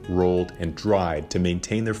steamed, rolled, and dried to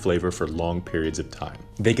maintain their flavor for long periods of time.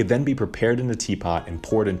 They could then be prepared in a teapot and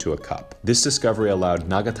poured into a cup. This discovery allowed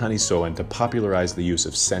Nagatani Soen to popularize the use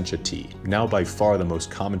of sencha tea, now by far the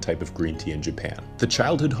most common type of green tea in Japan. The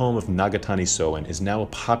childhood home of Nagatani Soen is now a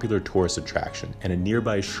popular tourist attraction, and a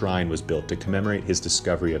nearby shrine was built to commemorate his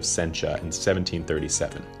discovery of sencha in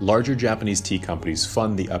 1737. Larger Japanese tea companies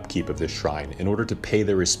fund the upkeep of this shrine in order to pay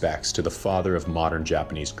their respects to the father of modern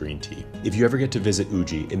Japanese green tea. If you ever ever get to visit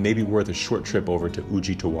Uji, it may be worth a short trip over to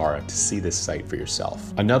Uji Tawara to see this site for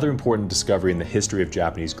yourself. Another important discovery in the history of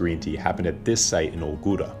Japanese green tea happened at this site in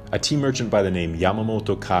Ogura. A tea merchant by the name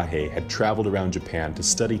Yamamoto Kahei had traveled around Japan to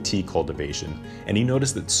study tea cultivation, and he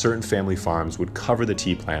noticed that certain family farms would cover the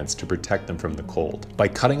tea plants to protect them from the cold. By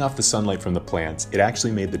cutting off the sunlight from the plants, it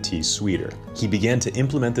actually made the tea sweeter. He began to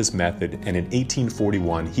implement this method, and in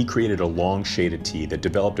 1841 he created a long shaded tea that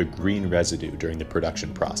developed a green residue during the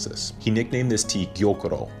production process. He nicknamed this tea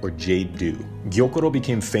Gyokoro, or Jade Dew. Gyokoro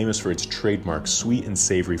became famous for its trademark sweet and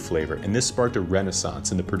savory flavor, and this sparked a renaissance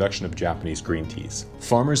in the production of Japanese green teas.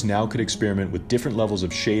 Farmers now could experiment with different levels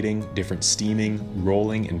of shading, different steaming,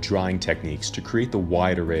 rolling, and drying techniques to create the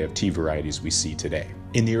wide array of tea varieties we see today.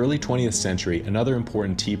 In the early 20th century, another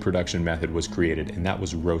important tea production method was created, and that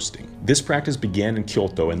was roasting. This practice began in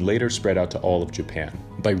Kyoto and later spread out to all of Japan.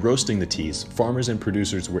 By roasting the teas, farmers and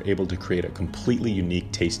producers were able to create a completely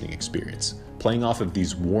unique tasting experience, playing off of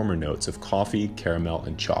these warmer notes of coffee, caramel,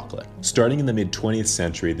 and chocolate. Starting in the mid-20th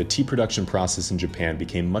century, the tea production process in Japan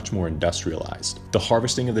became much more industrialized. The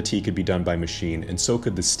harvesting of the tea could be done by machine, and so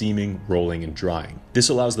could the steaming, rolling, and drying. This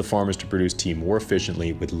allows the farmers to produce tea more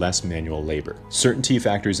efficiently with less manual labor. Certain tea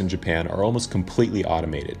factories in Japan are almost completely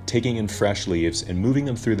automated, taking in fresh leaves and moving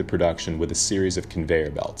them through the production with a series of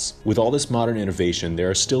conveyor belts. With all this modern innovation, there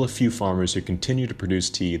are still a few farmers who continue to produce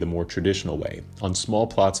tea the more traditional way, on small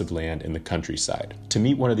plots of land in the countryside. To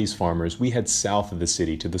meet one of these farmers, we head south of the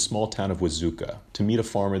city to the small town of Shizuoka to meet a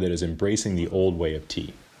farmer that is embracing the old way of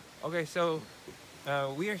tea. Okay, so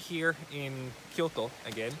we are here in Kyoto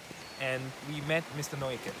again, and we met Mr.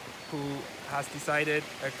 Noike, who has decided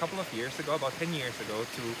a couple of years ago, about 10 years ago,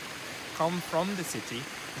 to come from the city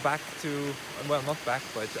back to, well, not back,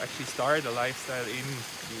 but actually start a lifestyle in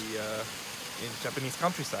the Japanese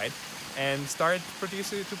countryside and start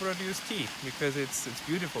to produce tea, because it's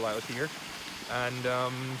beautiful out here. And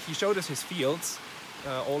he showed us his fields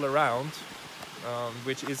all around,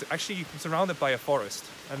 which is actually surrounded by a forest.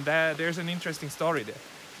 And there's an interesting story there.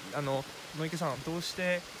 野池さん、どうし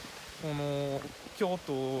てこの京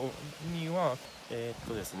都にはで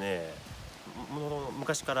すね、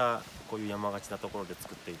昔からこういう山がちなところで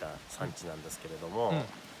作っていた産地なんですけれども、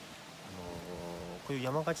こういう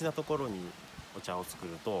山がちなところにお茶を作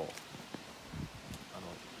ると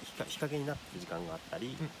日陰になってる時間があった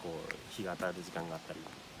り、こう日が当たる時間があったり。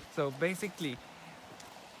So basically,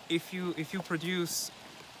 if you produce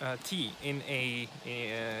tea in a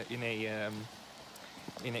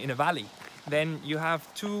valley, then you have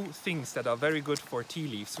two things that are very good for tea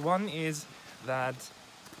leaves. One is that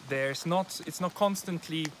there's no constant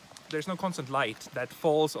light that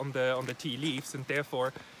falls on the tea leaves, and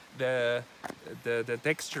therefore the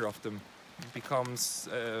texture of them becomes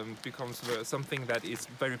something that is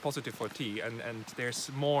very positive for tea, and there's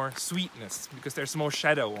more sweetness because there's more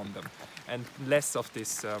shadow on them, and less of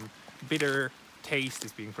this bitter taste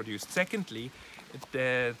is being produced. Secondly,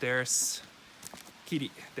 there's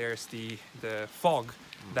the fog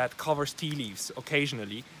that covers tea leaves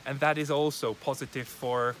occasionally, and that is also positive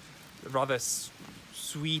for rather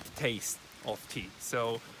sweet taste of tea.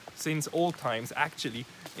 So since old times, actually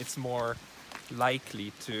it's more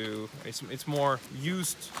likely to, it's more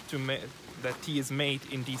used to that tea is made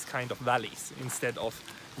in these kind of valleys instead of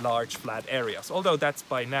large flat areas, although that's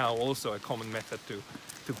by now also a common method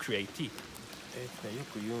to create tea. よ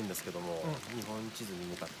く言うんですけども、日本地図に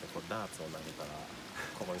向かってこうダーツを投げたら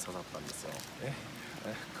ここに刺さったんですよ。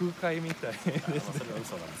空海みたいですね。それは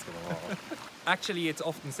嘘なんですけども。Actually, it's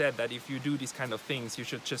often said that if you do these kind of things, you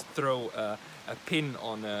should just throw a pin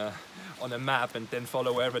on a map and then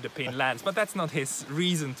follow wherever the pin lands. But that's not his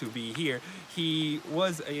reason to be here. He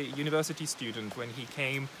was a university student when he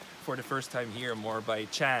came for the first time here, more by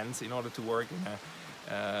chance, in order to work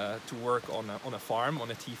on a farm, on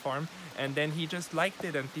a tea farm, and then he just liked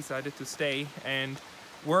it and decided to stay and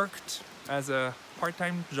worked as a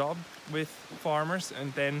part-time job with farmers,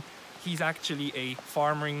 and then he's actually a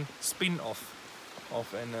farming spin-off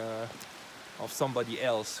of somebody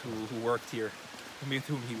else who worked here, with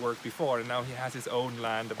whom he worked before, and now he has his own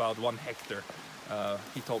land, about 1 hectare.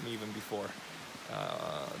 He told me even before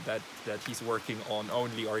that he's working on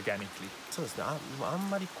only organically. そうですね。あん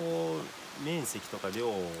まりこう面積とか量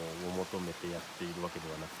を求めてやっているわけで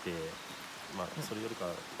はなくて、まあそれよりか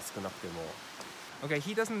少なくても。Okay,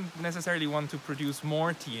 he doesn't necessarily want to produce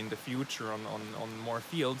more tea in the future on more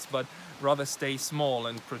fields, but rather stay small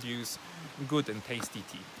and produce good and tasty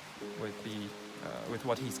tea with the with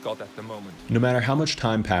what he's got at the moment. No matter how much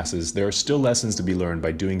time passes, there are still lessons to be learned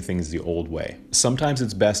by doing things the old way. Sometimes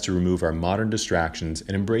it's best to remove our modern distractions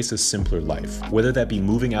and embrace a simpler life, whether that be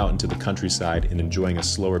moving out into the countryside and enjoying a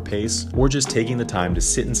slower pace, or just taking the time to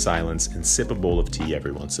sit in silence and sip a bowl of tea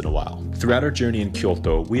every once in a while. Throughout our journey in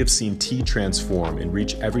Kyoto, we have seen tea transform and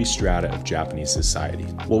reach every strata of Japanese society.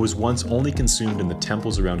 What was once only consumed in the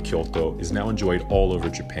temples around Kyoto is now enjoyed all over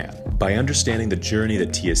Japan. By understanding the journey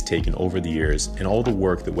that tea has taken over the years and all the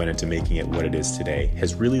work that went into making it what it is today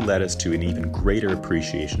has really led us to an even greater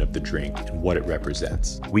appreciation of the drink and what it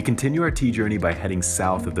represents. We continue our tea journey by heading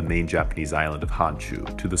south of the main Japanese island of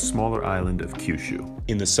Honshu to the smaller island of Kyushu.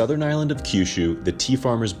 In the southern island of Kyushu, the tea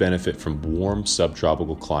farmers benefit from warm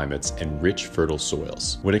subtropical climates and rich fertile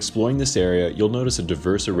soils. When exploring this area, you'll notice a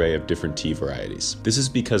diverse array of different tea varieties. This is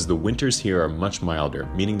because the winters here are much milder,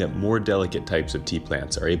 meaning that more delicate types of tea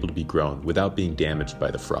plants are able to be grown without being damaged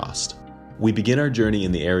by the frost. We begin our journey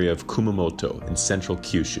in the area of Kumamoto in central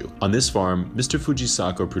Kyushu. On this farm, Mr.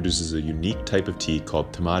 Fujisako produces a unique type of tea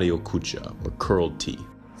called tamari okucha, or curled tea.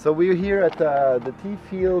 So we're here at the tea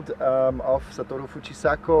field of Satoru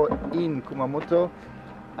Fujisako in Kumamoto,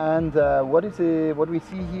 and what we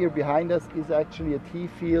see here behind us is actually a tea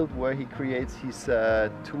field where he creates his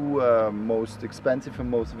two most expensive and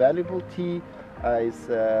most valuable tea. Is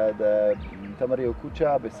the tamari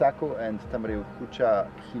okucha besako and tamari okucha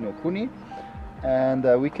hinokuni.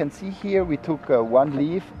 And we can see here we took one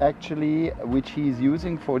leaf actually, which he is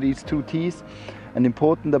using for these two teas. And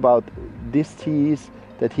important about this tea is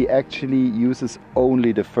that he actually uses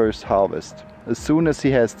only the first harvest. As soon as he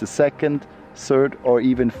has the second, third or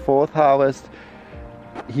even fourth harvest,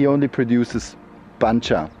 he only produces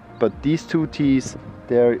bancha. But these two teas,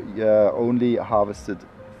 they're only harvested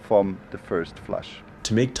from the first flush.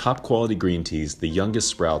 To make top quality green teas, the youngest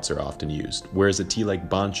sprouts are often used, whereas a tea like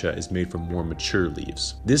bancha is made from more mature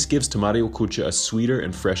leaves. This gives tamari okucha a sweeter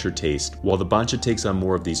and fresher taste, while the bancha takes on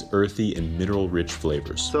more of these earthy and mineral-rich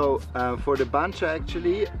flavors. So for the bancha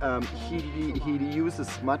actually, he uses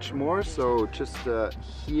much more. So just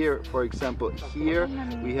here, for example, here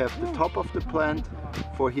we have the top of the plant.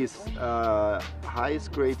 For his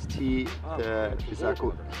highest grade tea, the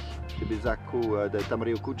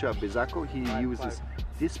tamari okucha bezako, he uses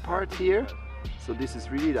this part here. So this is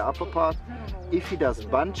really the upper part. If he does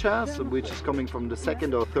bancha, so which is coming from the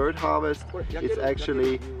second or third harvest, it's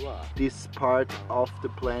actually this part of the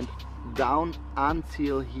plant down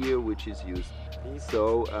until here, which is used.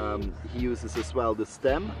 So he uses as well the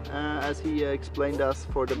stem, as he explained us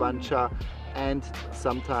for the bancha. And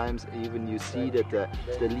sometimes even you see that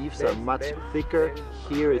the leaves are much thicker.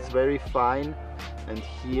 Here it's very fine, and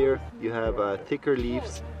here you have thicker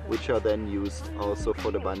leaves, which are then used also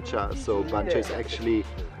for the bancha. So bancha is actually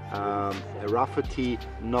a rougher tea,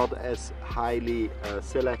 not as highly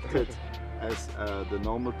selected as the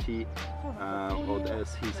normal tea or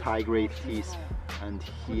as his high-grade teas. And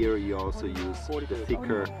here you also use the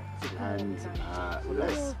thicker and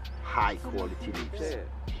less high-quality leaves.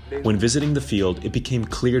 When visiting the field, it became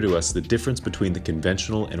clear to us the difference between the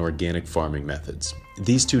conventional and organic farming methods.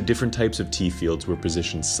 These two different types of tea fields were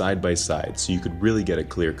positioned side by side, so you could really get a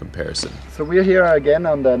clear comparison. So we're here again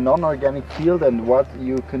on the non-organic field, and what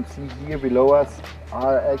you can see here below us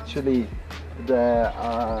are actually the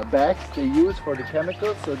bags they use for the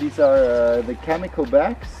chemicals. So these are the chemical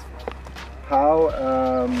bags.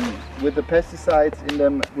 How with the pesticides in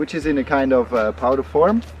them, which is in a kind of powder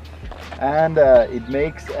form. And it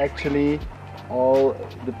makes actually all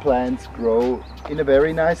the plants grow in a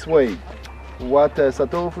very nice way. What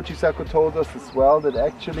Satoru Fujisako told us as well, that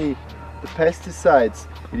actually the pesticides,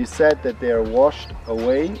 it is said that they are washed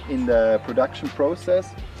away in the production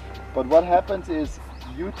process, but what happens is,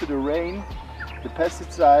 due to the rain, the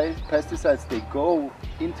pesticides they go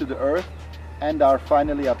into the earth and are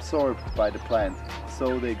finally absorbed by the plant.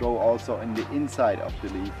 So they go also in the inside of the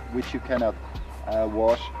leaf, which you cannot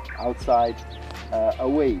wash outside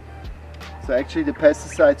away. So actually the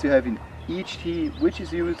pesticides you have in each tea, which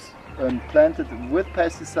is used and planted with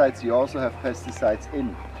pesticides, you also have pesticides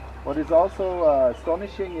in. What is also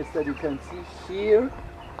astonishing is that you can see here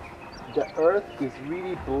the earth is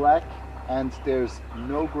really black and there's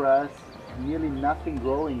no grass, nearly nothing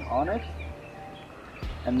growing on it.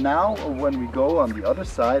 And now when we go on the other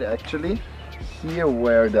side, actually here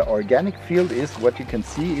where the organic field is, what you can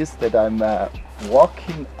see is that I'm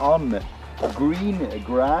walking on green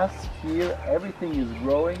grass here. Everything is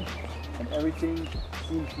growing and everything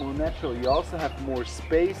seems more natural. You also have more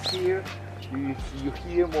space here. You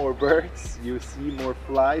hear more birds, you see more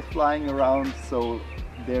flies flying around, so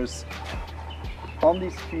there's on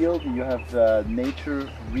this field you have nature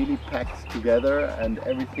really packed together, and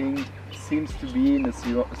everything seems to be in a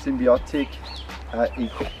symbiotic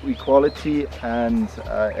equality and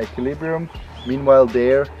equilibrium. Meanwhile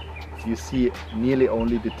there you see nearly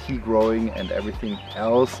only the tea growing, and everything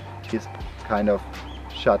else is kind of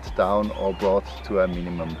shut down or brought to a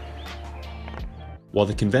minimum. While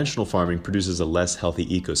the conventional farming produces a less healthy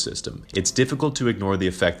ecosystem, it's difficult to ignore the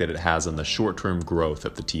effect that it has on the short-term growth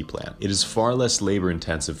of the tea plant. It is far less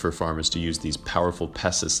labor-intensive for farmers to use these powerful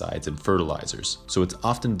pesticides and fertilizers, so it's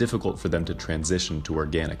often difficult for them to transition to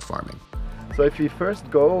organic farming. So if we first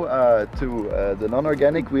go to the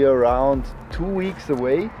non-organic, we are around 2 weeks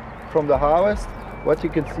away from the harvest. What you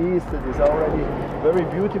can see is that it's already very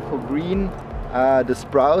beautiful green. The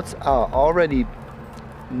sprouts are already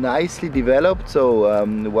nicely developed, so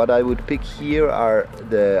what I would pick here are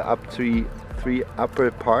the three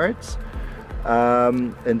upper parts,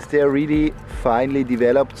 and they're really finely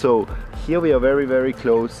developed. So here we are very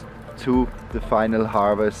close to the final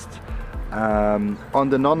harvest on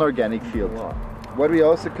the non-organic field. What we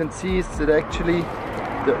also can see is that actually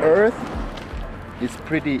the earth is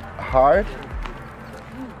pretty hard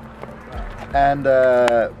and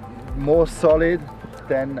more solid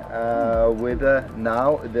than with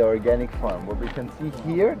now the organic farm. What we can see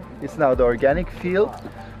here is now the organic field.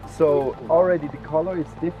 So already the color is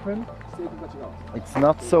different. It's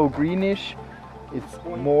not so greenish. It's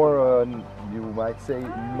more, you might say,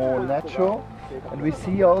 more natural. And we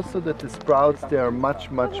see also that the sprouts, they are much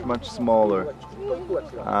smaller.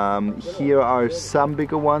 Here are some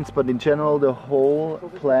bigger ones, but in general the whole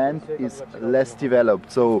plant is less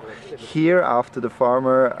developed. So here, after the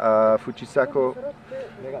farmer Fujisako,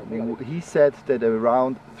 he said that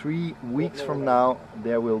around 3 weeks from now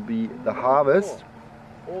there will be the harvest.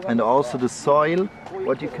 And also the soil,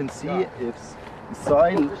 what you can see is the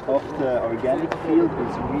soil of the organic field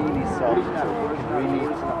is really soft, so you can really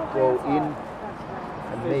go in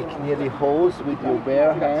and make nearly holes with your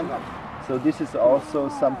bare hand. So this is also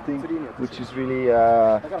something which is really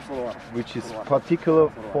which is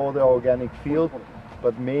particular for the organic field,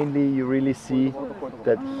 but mainly you really see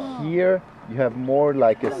that here you have more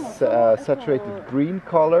like a saturated green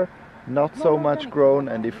color, not so much grown.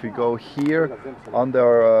 And if we go here on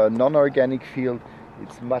the non-organic field,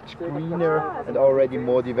 it's much greener and already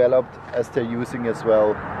more developed, as they're using as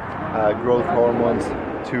well growth hormones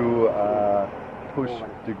to push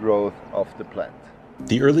the growth of the plant.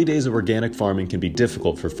 The early days of organic farming can be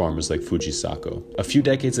difficult for farmers like Fujisako. A few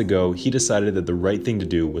decades ago, he decided that the right thing to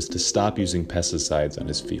do was to stop using pesticides on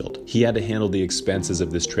his field. He had to handle the expenses of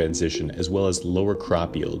this transition as well as lower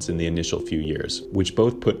crop yields in the initial few years, which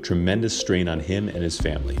both put tremendous strain on him and his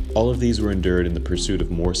family. All of these were endured in the pursuit of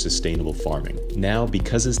more sustainable farming. Now,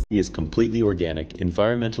 because his tea is completely organic,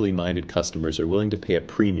 environmentally minded customers are willing to pay a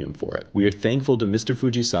premium for it. We are thankful to Mr.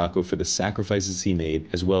 Fujisako for the sacrifices he made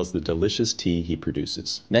as well as the delicious tea he produces.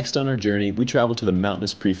 Next on our journey, we travel to the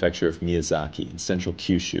mountainous prefecture of Miyazaki in central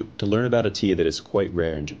Kyushu to learn about a tea that is quite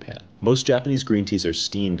rare in Japan. Most Japanese green teas are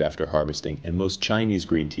steamed after harvesting, and most Chinese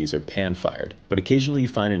green teas are pan-fired, but occasionally you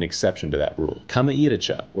find an exception to that rule.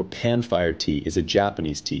 Kamairacha, or pan-fired tea, is a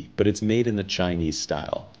Japanese tea, but it's made in the Chinese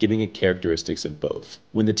style, giving it characteristics of both.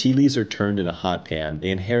 When the tea leaves are turned in a hot pan, they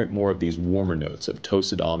inherit more of these warmer notes of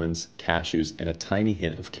toasted almonds, cashews, and a tiny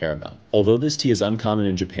hint of caramel. Although this tea is uncommon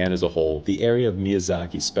in Japan as a whole, the area of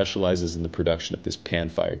Miyazaki specializes in the production of this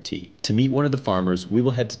pan-fired tea. To meet one of the farmers, we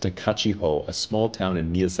will head to Takachiho, a small town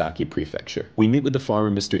in Miyazaki Prefecture. We meet with the farmer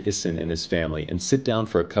Mr. Isen and his family and sit down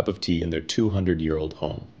for a cup of tea in their 200-year-old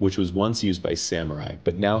home, which was once used by samurai,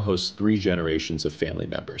 but now hosts 3 generations of family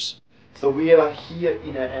members. So we are here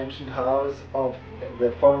in an ancient house of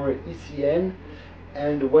the farmer Isen,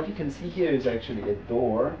 and what you can see here is actually a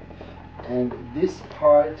door, and this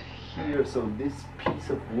part here, so this piece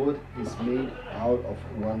of wood is made out of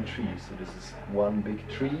one tree. So this is one big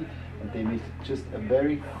tree, and they made just a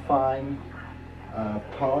very fine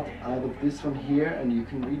part out of this one here, and you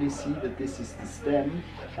can really see that this is the stem.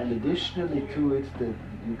 And additionally to it, that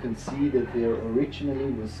you can see that there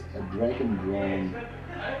originally was a dragon drawn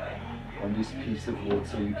on this piece of wood,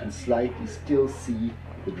 so you can slightly still see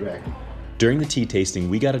the dragon. During the tea tasting,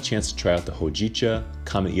 we got a chance to try out the hojicha,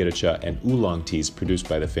 kamairacha, and oolong teas produced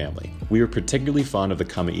by the family. We were particularly fond of the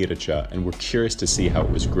kamairacha and were curious to see how it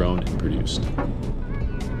was grown and produced.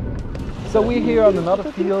 So we're here on another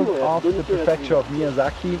field of the prefecture of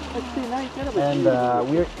Miyazaki, and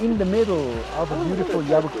we're in the middle of a beautiful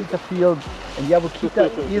Yabukita field. And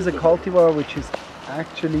Yabukita is a cultivar which is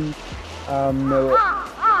actually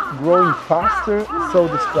growing faster, so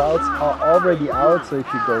the sprouts are already out. So if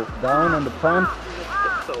you go down on the plant,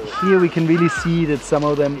 here we can really see that some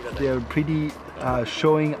of them, they're pretty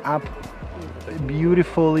showing up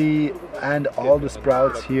beautifully, and all the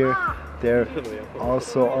sprouts here, they're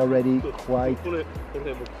also already quite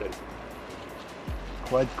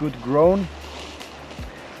good grown.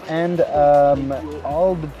 And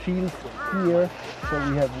all the fields here, so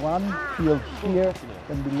we have one field here,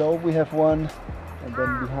 and below we have one, and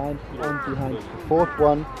then behind the fourth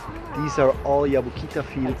one. These are all Yabukita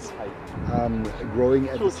fields growing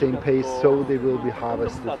at the same pace, so they will be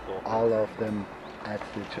harvested, all of them, at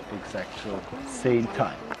the exact same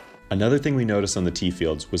time. Another thing we noticed on the tea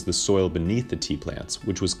fields was the soil beneath the tea plants,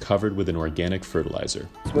 which was covered with an organic fertilizer.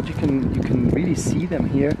 So what you can really see them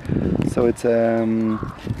here. So it's a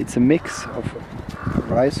mix of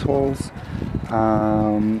rice hulls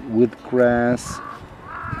with grass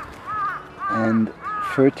and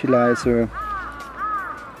fertilizer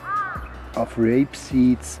of rape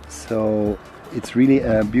seeds. So it's really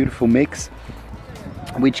a beautiful mix,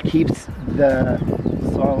 which keeps the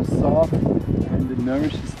soil soft and it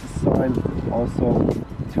nourishes the soil also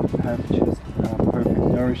to have just perfect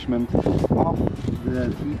nourishment of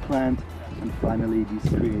the tea plant. And finally, this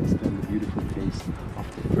creates then the beautiful taste of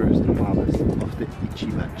the first harvest of the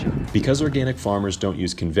ichibacha. Because organic farmers don't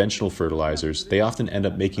use conventional fertilizers, they often end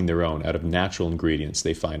up making their own out of natural ingredients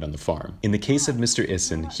they find on the farm. In the case of Mr.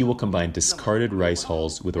 Issen, he will combine discarded rice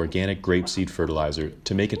hulls with organic grapeseed fertilizer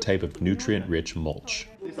to make a type of nutrient-rich mulch.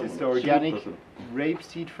 This is the organic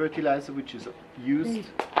rapeseed fertilizer which is used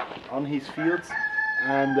on his fields,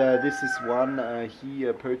 and this is one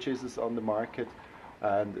he purchases on the market.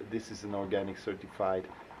 And this is an organic certified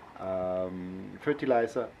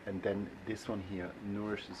fertilizer, and then this one here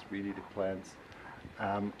nourishes really the plants,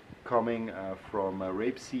 coming from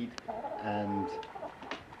rapeseed and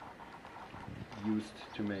used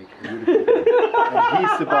to make a beautiful thing. And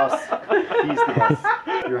he's the boss. He's the boss.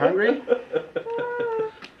 You hungry?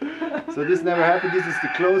 So this never happened. This is the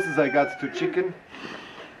closest I got to chicken.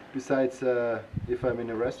 Besides, if I'm in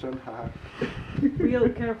a restaurant, haha. Real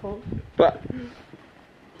careful. But.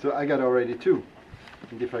 So I got already two.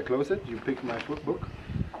 And if I close it, you pick my food book.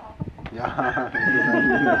 Yeah.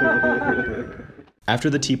 After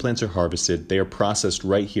the tea plants are harvested, they are processed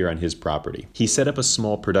right here on his property. He set up a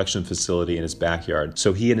small production facility in his backyard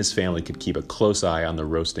so he and his family could keep a close eye on the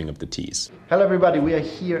roasting of the teas. Hello everybody, we are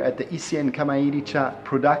here at the Issei Kamairicha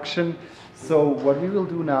production. So what we will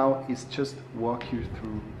do now is just walk you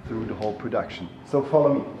through the whole production. So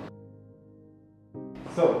follow me.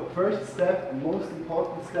 So, first step and most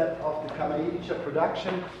important step of the Kamairicha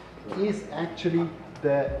production is actually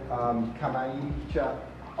the Kamairicha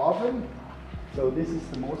oven. So this is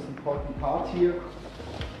the most important part here.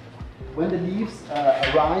 When the leaves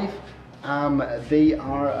arrive, they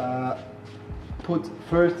are put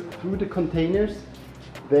first through the containers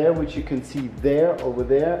there, which you can see there, over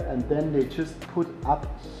there, and then they just put up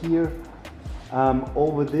here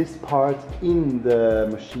over this part in the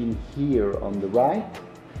machine here on the right,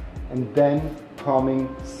 and then coming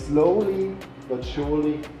slowly but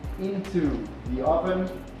surely into the oven,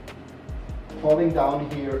 falling down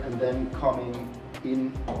here, and then coming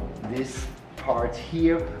in this part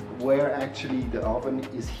here, where actually the oven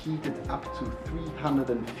is heated up to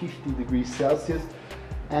 350 degrees Celsius,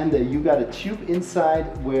 and you got a tube inside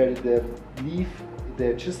where the leaf,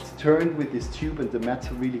 they're just turned with this tube, and the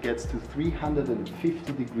metal really gets to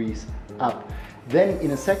 350 degrees up. Then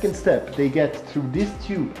in a second step they get through this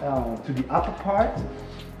tube to the upper part.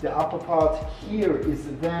 The upper part here is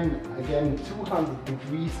then again 200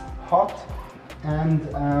 degrees hot, and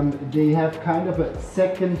they have kind of a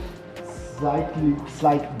second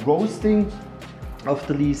slight roasting of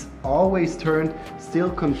the leaves, always turned, still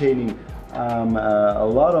containing a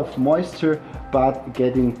lot of moisture, but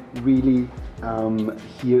getting really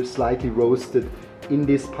here slightly roasted in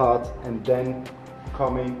this part, and then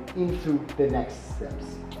coming into the next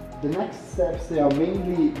steps. The next steps, they are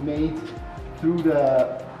mainly made through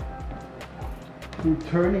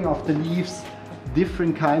turning of the leaves,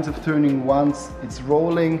 different kinds of turning. Once it's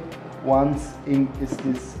rolling, once is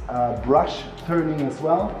this brush turning as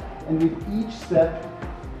well, and with each step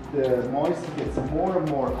the moisture gets more and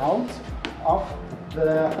more out of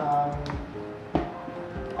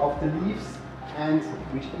the leaves, and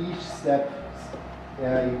with each step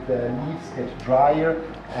the leaves get drier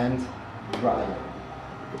and drier.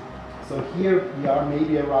 So here we are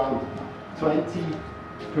maybe around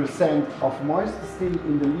 20% of moisture still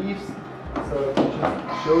in the leaves. So to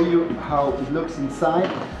just show you how it looks inside.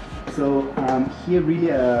 So here really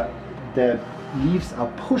the leaves are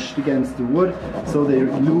pushed against the wood, so they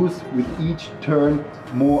lose with each turn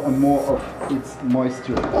more and more of its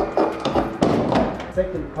moisture.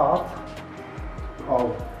 second part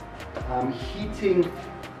of heating.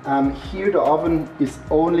 Here the oven is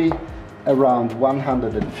only around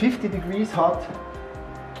 150 degrees hot.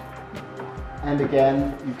 And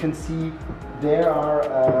again, you can see there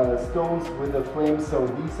are stones with a flame, so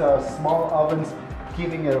these are small ovens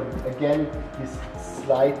giving again this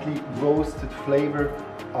slightly roasted flavor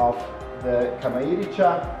of the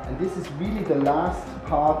kamairicha. And this is really the last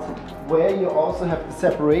part where you also have the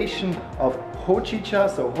separation of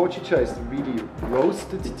hojicha. So hojicha is really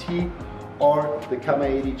roasted tea, or the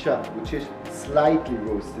kamairicha, which is slightly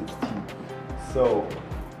roasted tea. So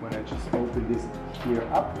when I just open this here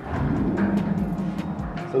up,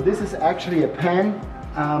 so this is actually a pan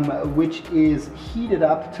which is heated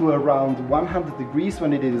up to around 100 degrees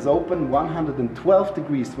when it is open, 112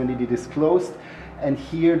 degrees when it is closed, and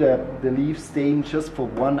here the leaves staying just for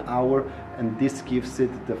 1 hour, and this gives it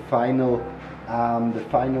the final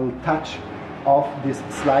touch of this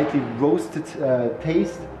slightly roasted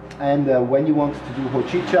taste. And when you want to do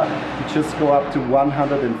hojicha, you just go up to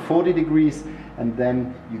 140 degrees, and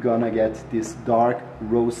then you're gonna get this dark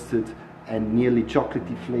roasted and nearly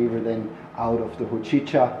chocolatey flavor then out of the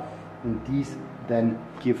hojicha, and these then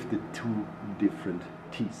give the two different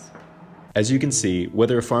teas. As you can see,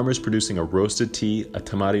 whether a farmer is producing a roasted tea, a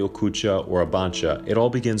tamari okucha, or a bancha, it all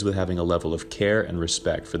begins with having a level of care and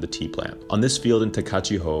respect for the tea plant. On this field in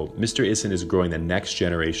Takachiho, Mr. Isen is growing the next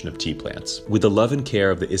generation of tea plants. With the love and care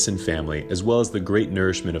of the Isen family, as well as the great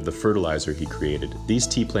nourishment of the fertilizer he created, these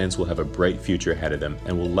tea plants will have a bright future ahead of them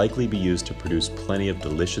and will likely be used to produce plenty of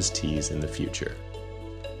delicious teas in the future.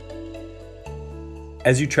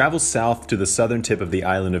 As you travel south to the southern tip of the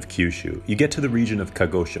island of Kyushu, you get to the region of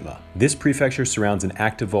Kagoshima. This prefecture surrounds an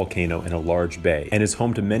active volcano in a large bay and is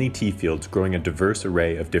home to many tea fields growing a diverse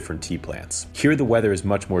array of different tea plants. Here the weather is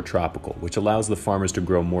much more tropical, which allows the farmers to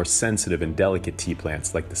grow more sensitive and delicate tea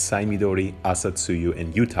plants like the Saimidori, Asatsuyu,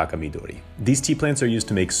 and Yutaka Midori. These tea plants are used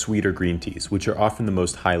to make sweeter green teas, which are often the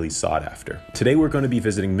most highly sought after. Today we're going to be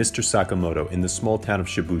visiting Mr. Sakamoto in the small town of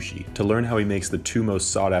Shibushi to learn how he makes the two most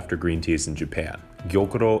sought after green teas in Japan,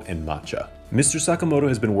 Gyokuro and matcha. Mr. Sakamoto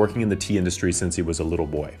has been working in the tea industry since he was a little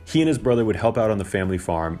boy. He and his brother would help out on the family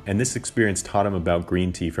farm, and this experience taught him about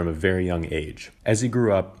green tea from a very young age. As he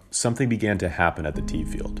grew up, something began to happen at the tea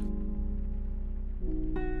field.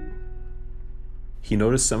 He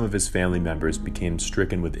noticed some of his family members became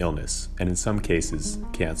stricken with illness, and in some cases,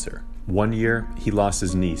 cancer. One year, he lost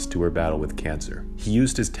his niece to her battle with cancer. He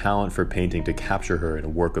used his talent for painting to capture her in a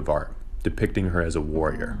work of art, depicting her as a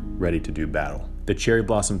warrior, ready to do battle. The cherry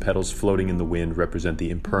blossom petals floating in the wind represent the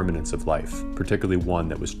impermanence of life, particularly one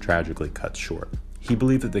that was tragically cut short. He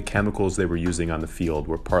believed that the chemicals they were using on the field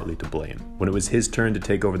were partly to blame. When it was his turn to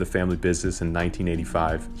take over the family business in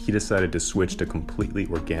 1985, he decided to switch to completely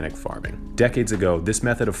organic farming. Decades ago, this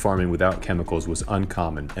method of farming without chemicals was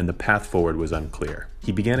uncommon, and the path forward was unclear.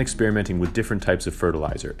 He began experimenting with different types of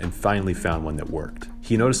fertilizer and finally found one that worked.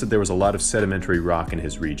 He noticed that there was a lot of sedimentary rock in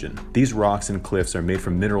his region. These rocks and cliffs are made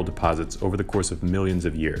from mineral deposits over the course of millions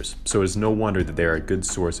of years, so it is no wonder that they are a good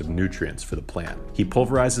source of nutrients for the plant. He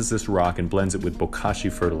pulverizes this rock and blends it with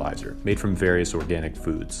bokashi fertilizer, made from various organic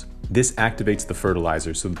foods. This activates the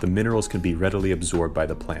fertilizer so that the minerals can be readily absorbed by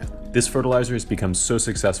the plant. This fertilizer has become so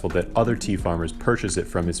successful that other tea farmers purchase it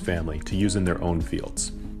from his family to use in their own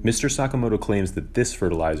fields. Mr. Sakamoto claims that this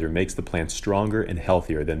fertilizer makes the plants stronger and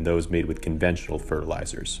healthier than those made with conventional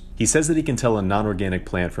fertilizers. He says that he can tell a non-organic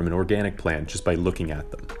plant from an organic plant just by looking at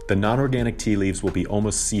them. The non-organic tea leaves will be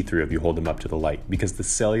almost see-through if you hold them up to the light because the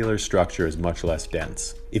cellular structure is much less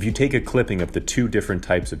dense. If you take a clipping of the two different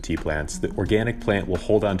types of tea plants, the organic plant will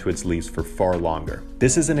hold onto its leaves for far longer.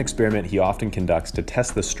 This is an experiment he often conducts to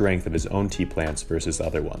test the strength of his own tea plants versus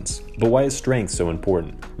other ones. But why is strength so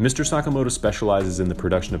important? Mr. Sakamoto specializes in the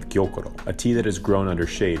production of gyokuro, a tea that has grown under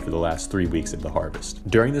shade for the last 3 weeks of the harvest.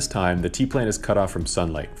 During this time, the tea plant is cut off from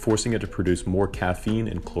sunlight, forcing it to produce more caffeine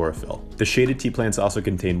and chlorophyll. The shaded tea plants also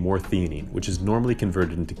contain more theanine, which is normally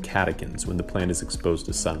converted into catechins when the plant is exposed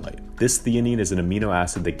to sunlight. This theanine is an amino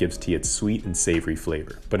acid that gives tea its sweet and savory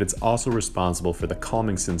flavor, but it's also responsible for the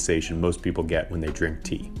calming sensation most people get when they drink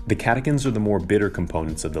tea. The catechins are the more bitter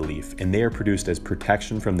components of the leaf, and they are produced as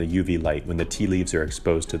protection from the UV light when the tea leaves are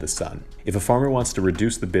exposed to the sun. If a farmer wants to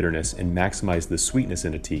reduce the bitterness and maximize the sweetness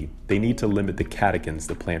in a tea, they need to limit the catechins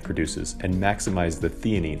the plant produces and maximize the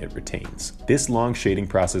theanine it retains. This long shading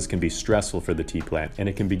process can be stressful for the tea plant, and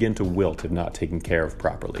it can begin to wilt if not taken care of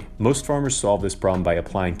properly. Most farmers solve this problem by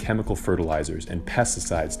applying chemical fertilizers and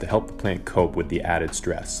pesticides to help the plant cope with the added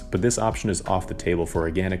stress, but this option is off the table for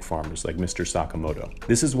organic farmers like Mr. Sakamoto.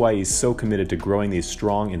 This is why he's so committed to growing these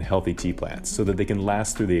strong and healthy tea plants, so that they can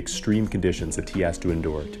last through the extreme conditions the tea has to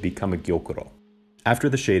endure to become a gyokuro. After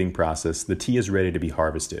the shading process, the tea is ready to be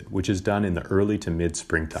harvested, which is done in the early to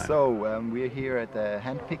mid-springtime. So we're here at the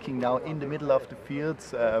hand picking now in the middle of the fields.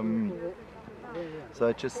 So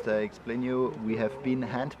I just explain you, we have been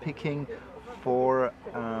hand picking for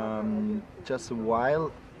just a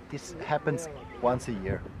while. This happens once a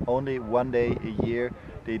year, only one day a year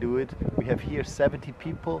they do it. We have here 70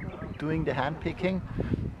 people doing the hand picking,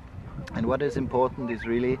 and what is important is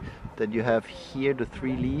really that you have here the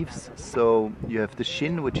 3 leaves. So you have the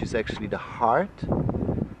shin, which is actually the heart,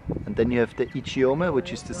 and then you have the ichiome,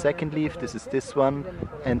 which is the second leaf, this is this one,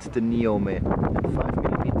 and the niome. And 5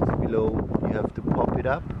 millimeters below you have to pop it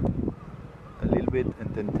up a little bit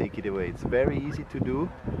and then take it away. It's very easy to do.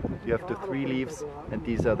 You have the 3 leaves, and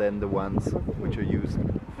these are then the ones which are used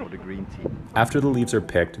for the green tea. After the leaves are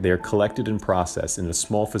picked, they are collected and processed in a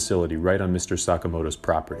small facility right on Mr. Sakamoto's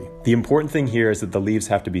property. The important thing here is that the leaves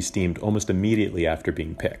have to be steamed almost immediately after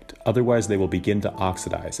being picked, otherwise they will begin to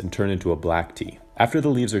oxidize and turn into a black tea. After the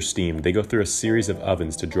leaves are steamed, they go through a series of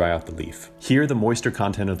ovens to dry out the leaf. Here, the moisture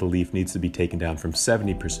content of the leaf needs to be taken down from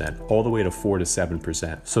 70% all the way to 4 to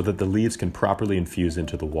 7% so that the leaves can properly infuse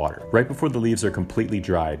into the water. Right before the leaves are completely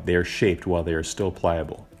dried, they are shaped while they are still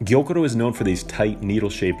pliable. Gyokuro is known for these tight,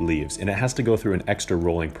 needle-shaped leaves, and it has to go through an extra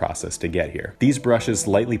rolling process to get here. These brushes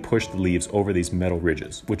lightly push the leaves over these metal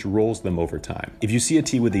ridges, which rolls them over time. If you see a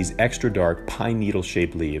tea with these extra dark, pine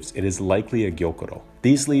needle-shaped leaves, it is likely a gyokuro.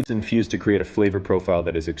 These leaves infuse to create a flavor profile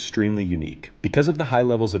that is extremely unique. Because of the high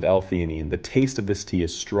levels of L-theanine, the taste of this tea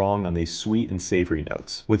is strong on these sweet and savory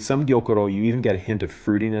notes. With some gyokuro, you even get a hint of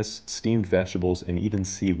fruitiness, steamed vegetables, and even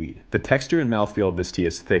seaweed. The texture and mouthfeel of this tea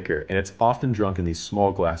is thicker, and it's often drunk in these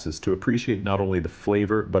small glasses to appreciate not only the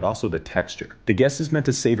flavor, but also the texture. The guest is meant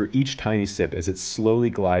to savor each tiny sip as it slowly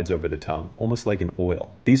glides over the tongue, almost like an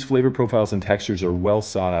oil. These flavor profiles and textures are well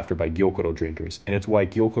sought after by gyokuro drinkers, and it's why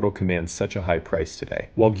gyokuro commands such a high price today.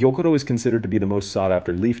 While gyokuro is considered to be the most sought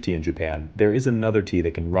after leaf tea in Japan, there is another tea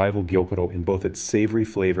that can rival gyokuro in both its savory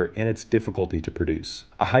flavor and its difficulty to produce.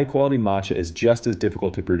 A high quality matcha is just as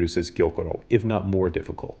difficult to produce as gyokuro, if not more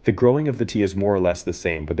difficult. The growing of the tea is more or less the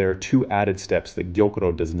same, but there are 2 added steps that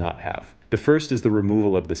gyokuro does not have. The first is the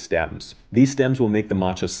removal of the stems. These stems will make the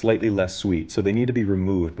matcha slightly less sweet, so they need to be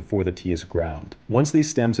removed before the tea is ground. Once these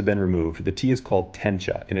stems have been removed, the tea is called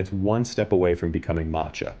tencha, and it's 1 step away from becoming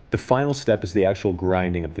matcha. The final step is the actual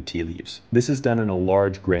grinding of the tea leaves. This is done in a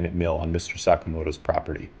large granite mill on Mr. Sakamoto's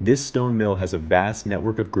property. This stone mill has a vast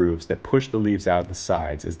network of grooves that push the leaves out the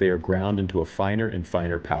sides as they are ground into a finer and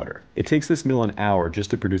finer powder. It takes this mill an hour just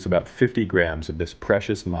to produce about 50 grams of this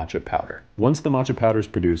precious matcha powder. Once the matcha powder is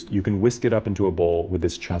produced, you can whisk it up into a bowl with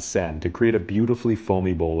this chasen to create a beautifully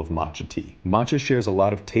foamy bowl of matcha tea. Matcha shares a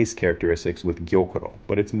lot of taste characteristics with gyokuro,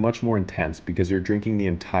 but it's much more intense because you're drinking the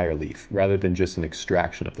entire leaf rather than just an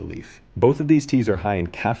extraction of the leaf. Both of these teas are high in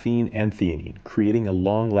caffeine and theanine, creating a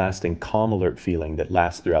long-lasting calm alert feeling that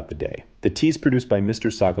lasts throughout the day. The teas produced by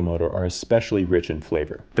Mr. Sakamoto are especially rich in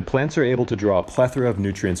flavor. The plants are able to draw a plethora of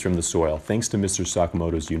nutrients from the soil thanks to Mr.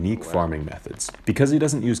 Sakamoto's unique farming methods. Because he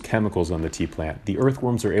doesn't use chemicals on the tea plant, the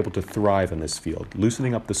earthworms are able to thrive in this field,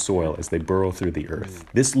 loosening up the soil as they burrow through the earth.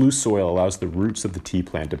 This loose soil allows the roots of the tea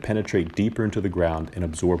plant to penetrate deeper into the ground and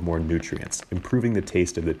absorb more nutrients, improving the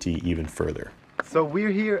taste of the tea even further. So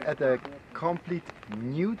we're here at a complete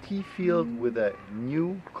new tea field with a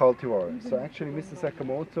new cultivar. So actually Mr.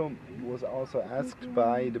 Sakamoto was also asked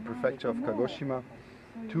by the prefecture of Kagoshima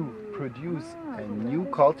to produce a new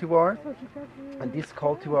cultivar, and this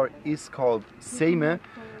cultivar is called Seime,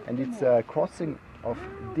 and it's a crossing of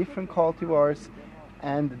different cultivars,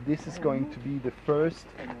 and this is going to be the first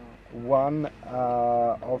one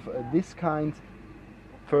of this kind.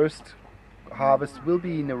 First harvest will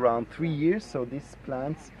be in around 3 years, so these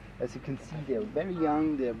plants, as you can see, they're very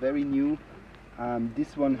young, they're very new.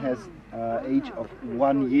 This one has age of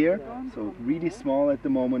 1 year, so really small at the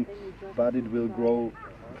moment, but it will grow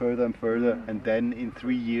further and further, and then in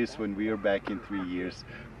 3 years, when we are back in 3 years,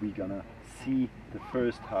 we're gonna see the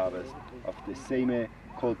first harvest of the Seime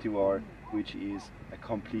cultivar, which is a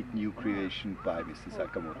complete new creation by Mr.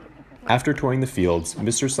 Sakamoto. After touring the fields,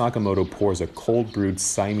 Mr. Sakamoto pours a cold brewed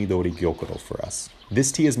Saimidori Gyokuro for us.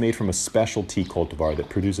 This tea is made from a special tea cultivar that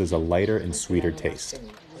produces a lighter and sweeter taste.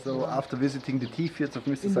 So after visiting the tea fields of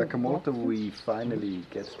Mr. Sakamoto, we finally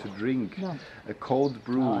get to drink a cold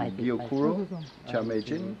brew Gyokuro,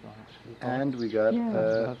 Chamejin, and we got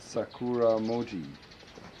a Sakura Moji.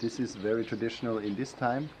 This is very traditional in this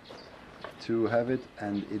time to have it,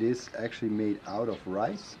 and it is actually made out of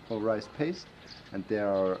rice or rice paste, and there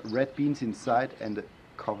are red beans inside and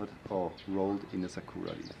covered or rolled in a sakura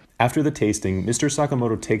leaf. After the tasting, Mr.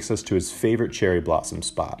 Sakamoto takes us to his favorite cherry blossom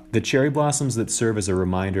spot. The cherry blossoms that serve as a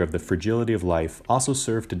reminder of the fragility of life also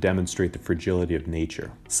serve to demonstrate the fragility of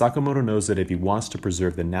nature. Sakamoto knows that if he wants to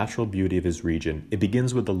preserve the natural beauty of his region, it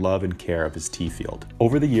begins with the love and care of his tea field.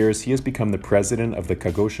 Over the years, he has become the president of the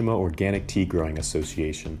Kagoshima Organic Tea Growing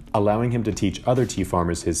Association, allowing him to teach other tea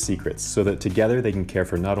farmers his secrets so that together they can care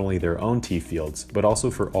for not only their own tea fields, but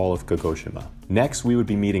also for all of Kagoshima. Next, we would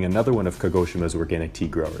be meeting another one of Kagoshima's organic tea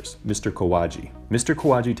growers, Mr. Kawaji. Mr.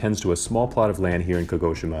 Kawaji tends to a small plot of land here in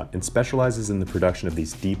Kagoshima and specializes in the production of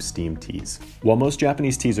these deep steamed teas. While most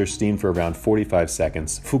Japanese teas are steamed for around 45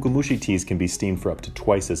 seconds, Fukumushi teas can be steamed for up to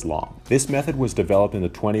twice as long. This method was developed in the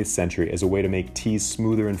 20th century as a way to make teas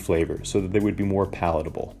smoother in flavor so that they would be more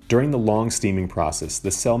palatable. During the long steaming process,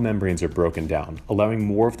 the cell membranes are broken down, allowing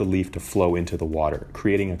more of the leaf to flow into the water,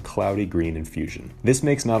 creating a cloudy green infusion. This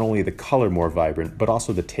makes not only the color more vibrant, but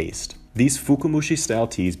also the taste. These Fukumushi-style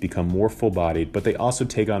teas become more full-bodied, but they also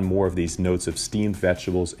take on more of these notes of steamed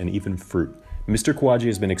vegetables and even fruit. Mr. Kawaji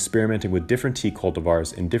has been experimenting with different tea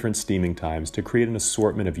cultivars in different steaming times to create an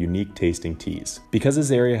assortment of unique tasting teas. Because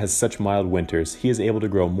his area has such mild winters, he is able to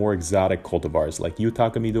grow more exotic cultivars like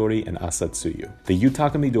Yutaka Midori and Asatsuyu. The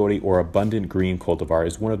Yutaka Midori, or abundant green cultivar,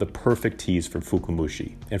 is one of the perfect teas for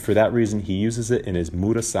Fukumushi, and for that reason he uses it in his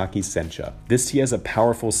Murasaki Sencha. This tea has a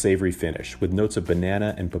powerful savory finish with notes of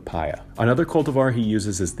banana and papaya. Another cultivar he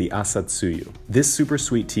uses is the Asatsuyu. This super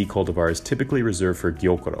sweet tea cultivar is typically reserved for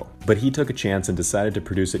Gyokuro, but he took a chance and decided to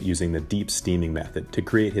produce it using the deep steaming method to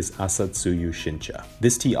create his Asatsuyu Shincha.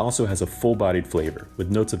 This tea also has a full-bodied flavor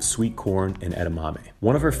with notes of sweet corn and edamame.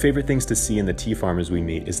 One of our favorite things to see in the tea farmers we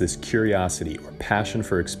meet is this curiosity or passion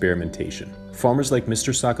for experimentation. Farmers like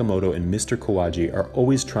Mr. Sakamoto and Mr. Kawaji are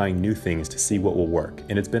always trying new things to see what will work,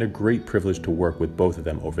 and it's been a great privilege to work with both of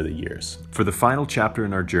them over the years. For the final chapter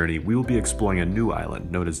in our journey, we will be exploring a new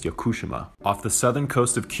island known as Yakushima. Off the southern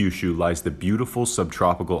coast of Kyushu lies the beautiful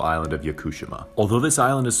subtropical island of Yakushima. Although this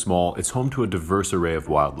island is small, it's home to a diverse array of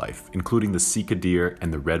wildlife, including the sika deer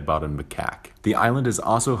and the red-bottomed macaque. The island is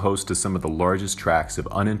also host to some of the largest tracts of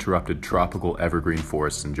uninterrupted tropical evergreen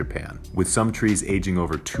forests in Japan, with some trees aging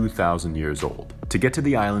over 2,000 years old. To get to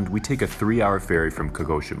the island, we take a 3-hour ferry from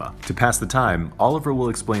Kagoshima. To pass the time, Oliver will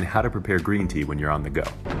explain how to prepare green tea when you're on the go.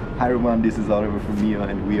 Hi everyone, this is Oliver from Mio,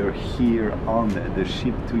 and we are here on the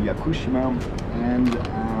ship to Yakushima, and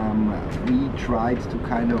we tried to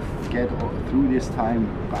kind of get through this time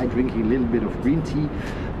by drinking a little bit of green tea,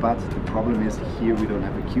 but the problem is here we don't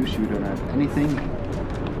have a Kyushu, we don't have anything,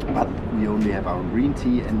 but we only have our green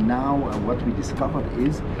tea. And now what we discovered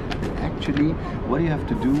is that actually what you have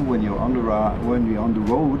to do when you're on the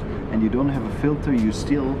road and you don't have a filter, you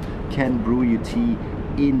still can brew your tea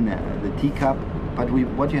in the teacup. But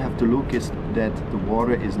what you have to look is that the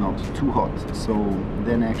water is not too hot, so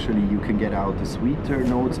then actually you can get out the sweeter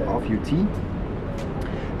notes of your tea.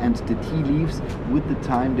 And the tea leaves, with the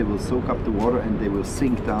time, they will soak up the water and they will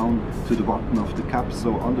sink down to the bottom of the cup.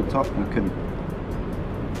 So on the top you can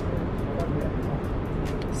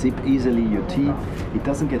sip easily your tea. It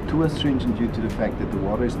doesn't get too astringent due to the fact that the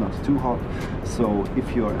water is not too hot. So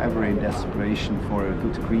if you're ever in desperation for a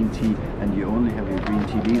good green tea and you only have your green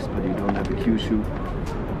tea leaves but you don't have a Kyushu,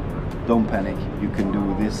 don't panic. You can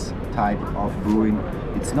do this type of brewing.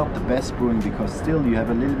 It's not the best brewing because still you have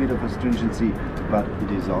a little bit of astringency, but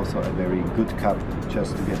it is also a very good cup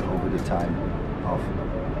just to get over the time of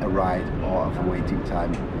a ride or of a waiting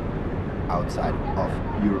time outside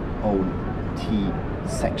of your own tea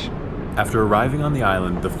section. After arriving on the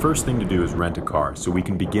island, the first thing to do is rent a car so we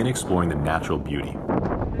can begin exploring the natural beauty.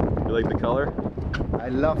 You like the color? I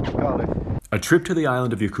love the color. A trip to the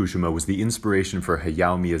island of Yakushima was the inspiration for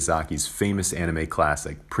Hayao Miyazaki's famous anime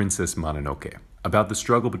classic, Princess Mononoke, about the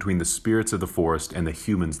struggle between the spirits of the forest and the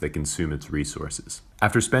humans that consume its resources.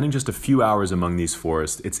 After spending just a few hours among these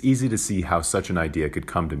forests, it's easy to see how such an idea could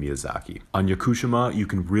come to Miyazaki. On Yakushima, you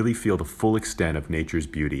can really feel the full extent of nature's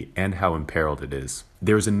beauty and how imperiled it is.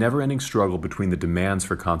 There is a never-ending struggle between the demands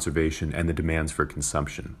for conservation and the demands for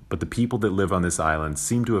consumption, but the people that live on this island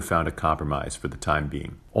seem to have found a compromise for the time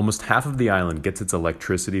being. Almost half of the island gets its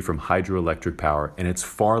electricity from hydroelectric power, and it's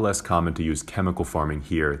far less common to use chemical farming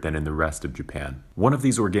here than in the rest of Japan. One of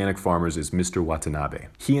these organic farmers is Mr. Watanabe.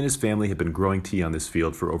 He and his family have been growing tea on this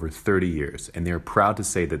field for over 30 years, and they are proud to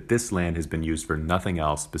say that this land has been used for nothing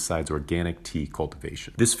else besides organic tea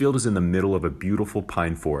cultivation. This field is in the middle of a beautiful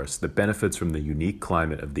pine forest that benefits from the unique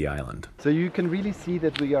climate of the island. So you can really see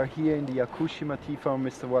that we are here in the Yakushima tea farm,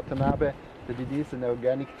 Mr. Watanabe, that it is an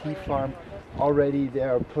organic tea farm. Already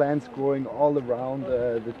there are plants growing all around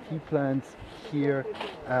the tea plants here.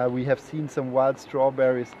 We have seen some wild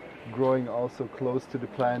strawberries growing also close to the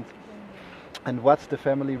plant. And what the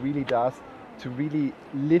family really does to really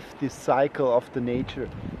lift this cycle of the nature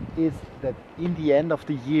is that in the end of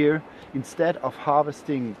the year, instead of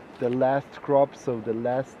harvesting the last crop, so the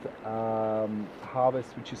last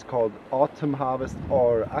harvest, which is called autumn harvest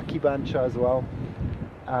or akibancha as well,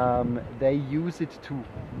 they use it to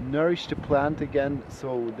nourish the plant again.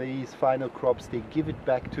 So these final crops, they give it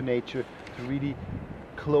back to nature to really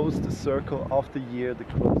close the circle of the year, to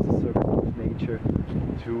close the circle of nature,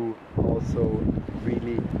 to also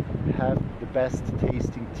really have the best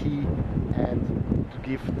tasting tea and to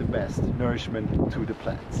give the best nourishment to the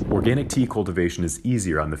plants. Organic tea cultivation is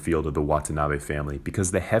easier on the field of the Watanabe family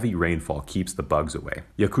because the heavy rainfall keeps the bugs away.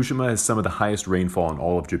 Yakushima has some of the highest rainfall in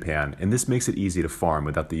all of Japan, and this makes it easy to farm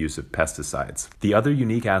without the use of pesticides. The other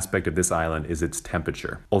unique aspect of this island is its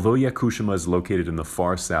temperature. Although Yakushima is located in the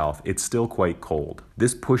far south, it's still quite cold.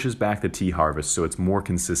 This pushes back the tea harvest so it's more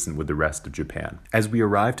consistent with the rest of Japan. As we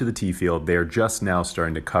arrive to the tea field, they are just now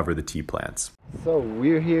starting to cover the tea plants. So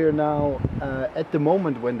we're here now at the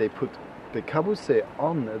moment when they put the kabuse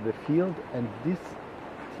on the field, and this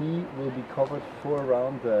tea will be covered for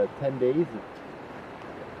around 10 days.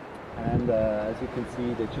 And as you can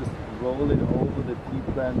see, they just roll it over the tea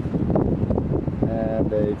plant,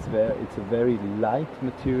 and it's a very light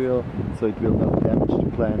material, so it will not damage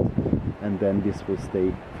the plant. And then this will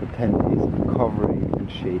stay for 10 days, covering and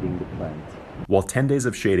shading the plant. While 10 days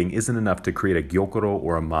of shading isn't enough to create a gyokoro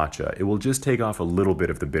or a matcha, it will just take off a little bit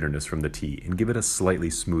of the bitterness from the tea and give it a slightly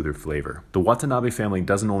smoother flavor. The Watanabe family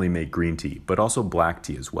doesn't only make green tea, but also black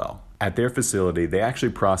tea as well. At their facility, they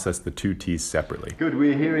actually process the two teas separately. Good,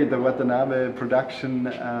 we're here at the Watanabe production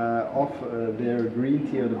of their green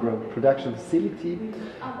tea, or the production facility.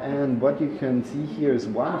 And what you can see here is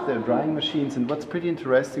one of their drying machines. And what's pretty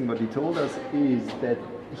interesting, what he told us, is that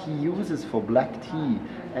he uses for black tea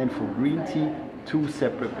and for green tea two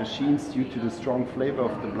separate machines due to the strong flavor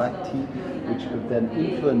of the black tea, which would then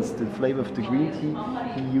influence the flavor of the green tea.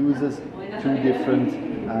 He uses two different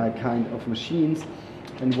kind of machines.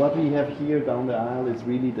 And what we have here down the aisle is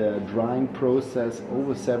really the drying process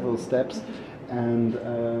over several steps. And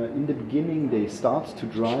in the beginning they start to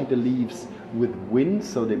dry the leaves with wind,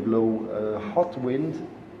 so they blow hot wind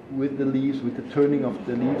with the leaves, with the turning of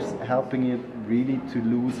the leaves, helping it really to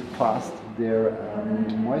lose fast their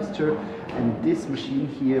moisture. And this machine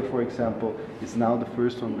here, for example, is now the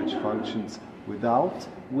first one which functions without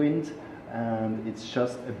wind, and it's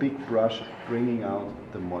just a big brush bringing out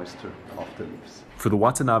the moisture of the leaves. For the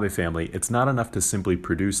Watanabe family, it's not enough to simply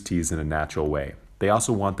produce teas in a natural way. They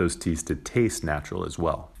also want those teas to taste natural as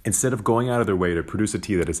well. Instead of going out of their way to produce a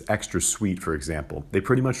tea that is extra sweet, for example, they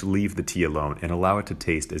pretty much leave the tea alone and allow it to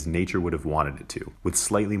taste as nature would have wanted it to, with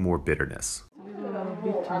slightly more bitterness.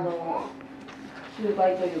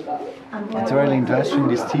 It's really interesting,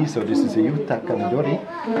 this tea. So this is a Yutaka Midori.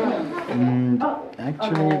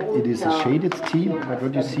 Actually, it is a shaded tea, but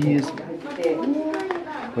what you see is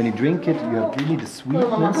when you drink it, you have really the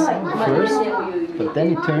sweetness first, but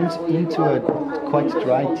then it turns into a quite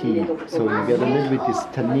dry tea. So you get a little bit this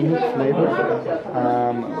tanninic flavor,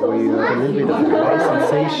 where you have a little bit of dry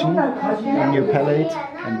sensation in your palate.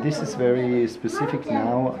 And this is very specific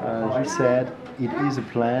now. He said it is a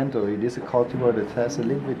plant, or it is a cultivar that has a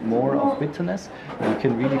little bit more of bitterness. You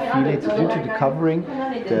can really feel it due to the covering.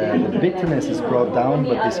 The bitterness is brought down,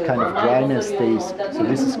 but this kind of dryness stays. So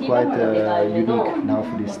this is quite unique now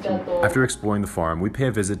for this tea. After exploring the farm, we pay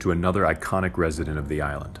a visit to another iconic resident of the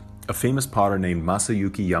island. A famous potter named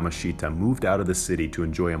Masayuki Yamashita moved out of the city to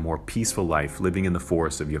enjoy a more peaceful life living in the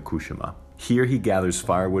forests of Yakushima. Here he gathers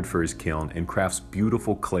firewood for his kiln and crafts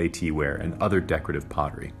beautiful clay teaware and other decorative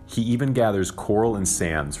pottery. He even gathers coral and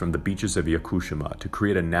sands from the beaches of Yakushima to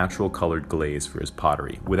create a natural colored glaze for his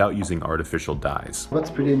pottery without using artificial dyes. What's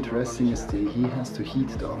pretty interesting is that he has to heat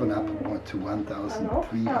the oven up to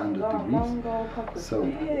 1300 degrees. So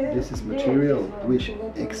this is material which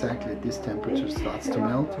exactly at this temperature starts to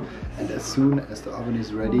melt, and as soon as the oven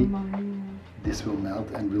is ready, this will melt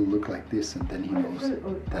and will look like this, and then he knows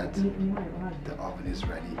that the oven is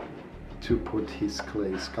ready to put his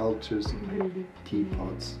clay sculptures,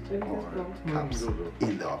 teapots or cups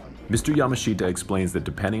in the oven. Mr. Yamashita explains that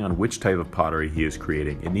depending on which type of pottery he is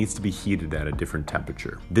creating, it needs to be heated at a different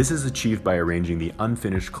temperature. This is achieved by arranging the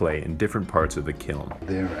unfinished clay in different parts of the kiln.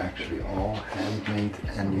 They're actually all handmade,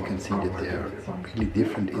 and you can see that they're really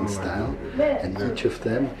different in style, and each of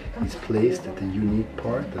them is placed at a unique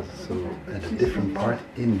part, so at a different part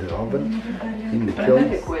in the oven, in the kiln,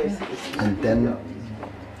 and then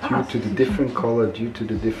due to the different color, due to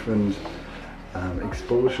the different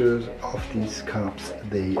exposures of these cups,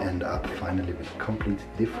 they end up finally with a complete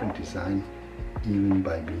different design, even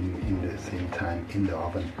by being in the same time in the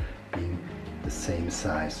oven, being the same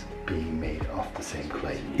size, being made of the same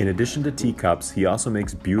clay. In addition to teacups, he also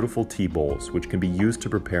makes beautiful tea bowls, which can be used to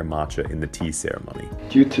prepare matcha in the tea ceremony.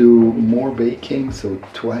 Due to more baking, so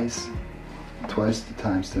twice the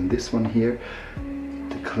times than this one here,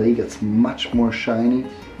 the clay gets much more shiny,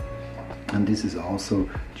 and this is also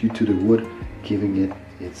due to the wood giving it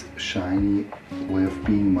its shiny way of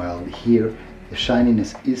being, while here the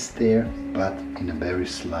shininess is there, but in a very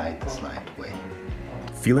slight way.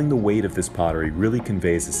 Feeling the weight of this pottery really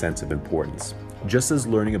conveys a sense of importance. Just as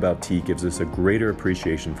learning about tea gives us a greater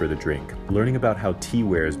appreciation for the drink, learning about how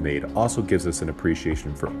teaware is made also gives us an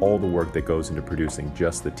appreciation for all the work that goes into producing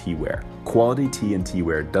just the teaware. Quality tea and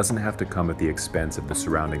teaware doesn't have to come at the expense of the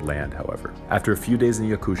surrounding land, however. After a few days in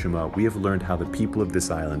Yakushima, we have learned how the people of this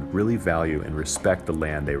island really value and respect the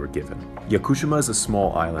land they were given. Yakushima is a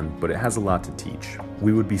small island, but it has a lot to teach.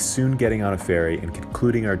 We would be soon getting on a ferry and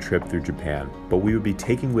concluding our trip through Japan, but we would be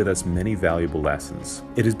taking with us many valuable lessons.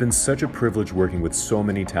 It has been such a privilege working with so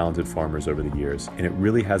many talented farmers over the years, and it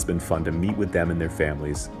really has been fun to meet with them and their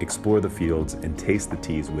families, explore the fields, and taste the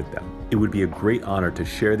teas with them. It would be a great honor to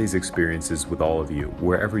share these experiences with all of you,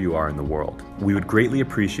 wherever you are in the world. We would greatly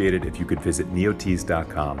appreciate it if you could visit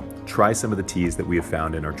neoteas.com, try some of the teas that we have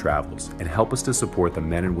found in our travels, and help us to support the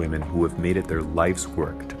men and women who have made it their life's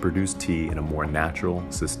work to produce tea in a more natural,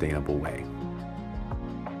 sustainable way.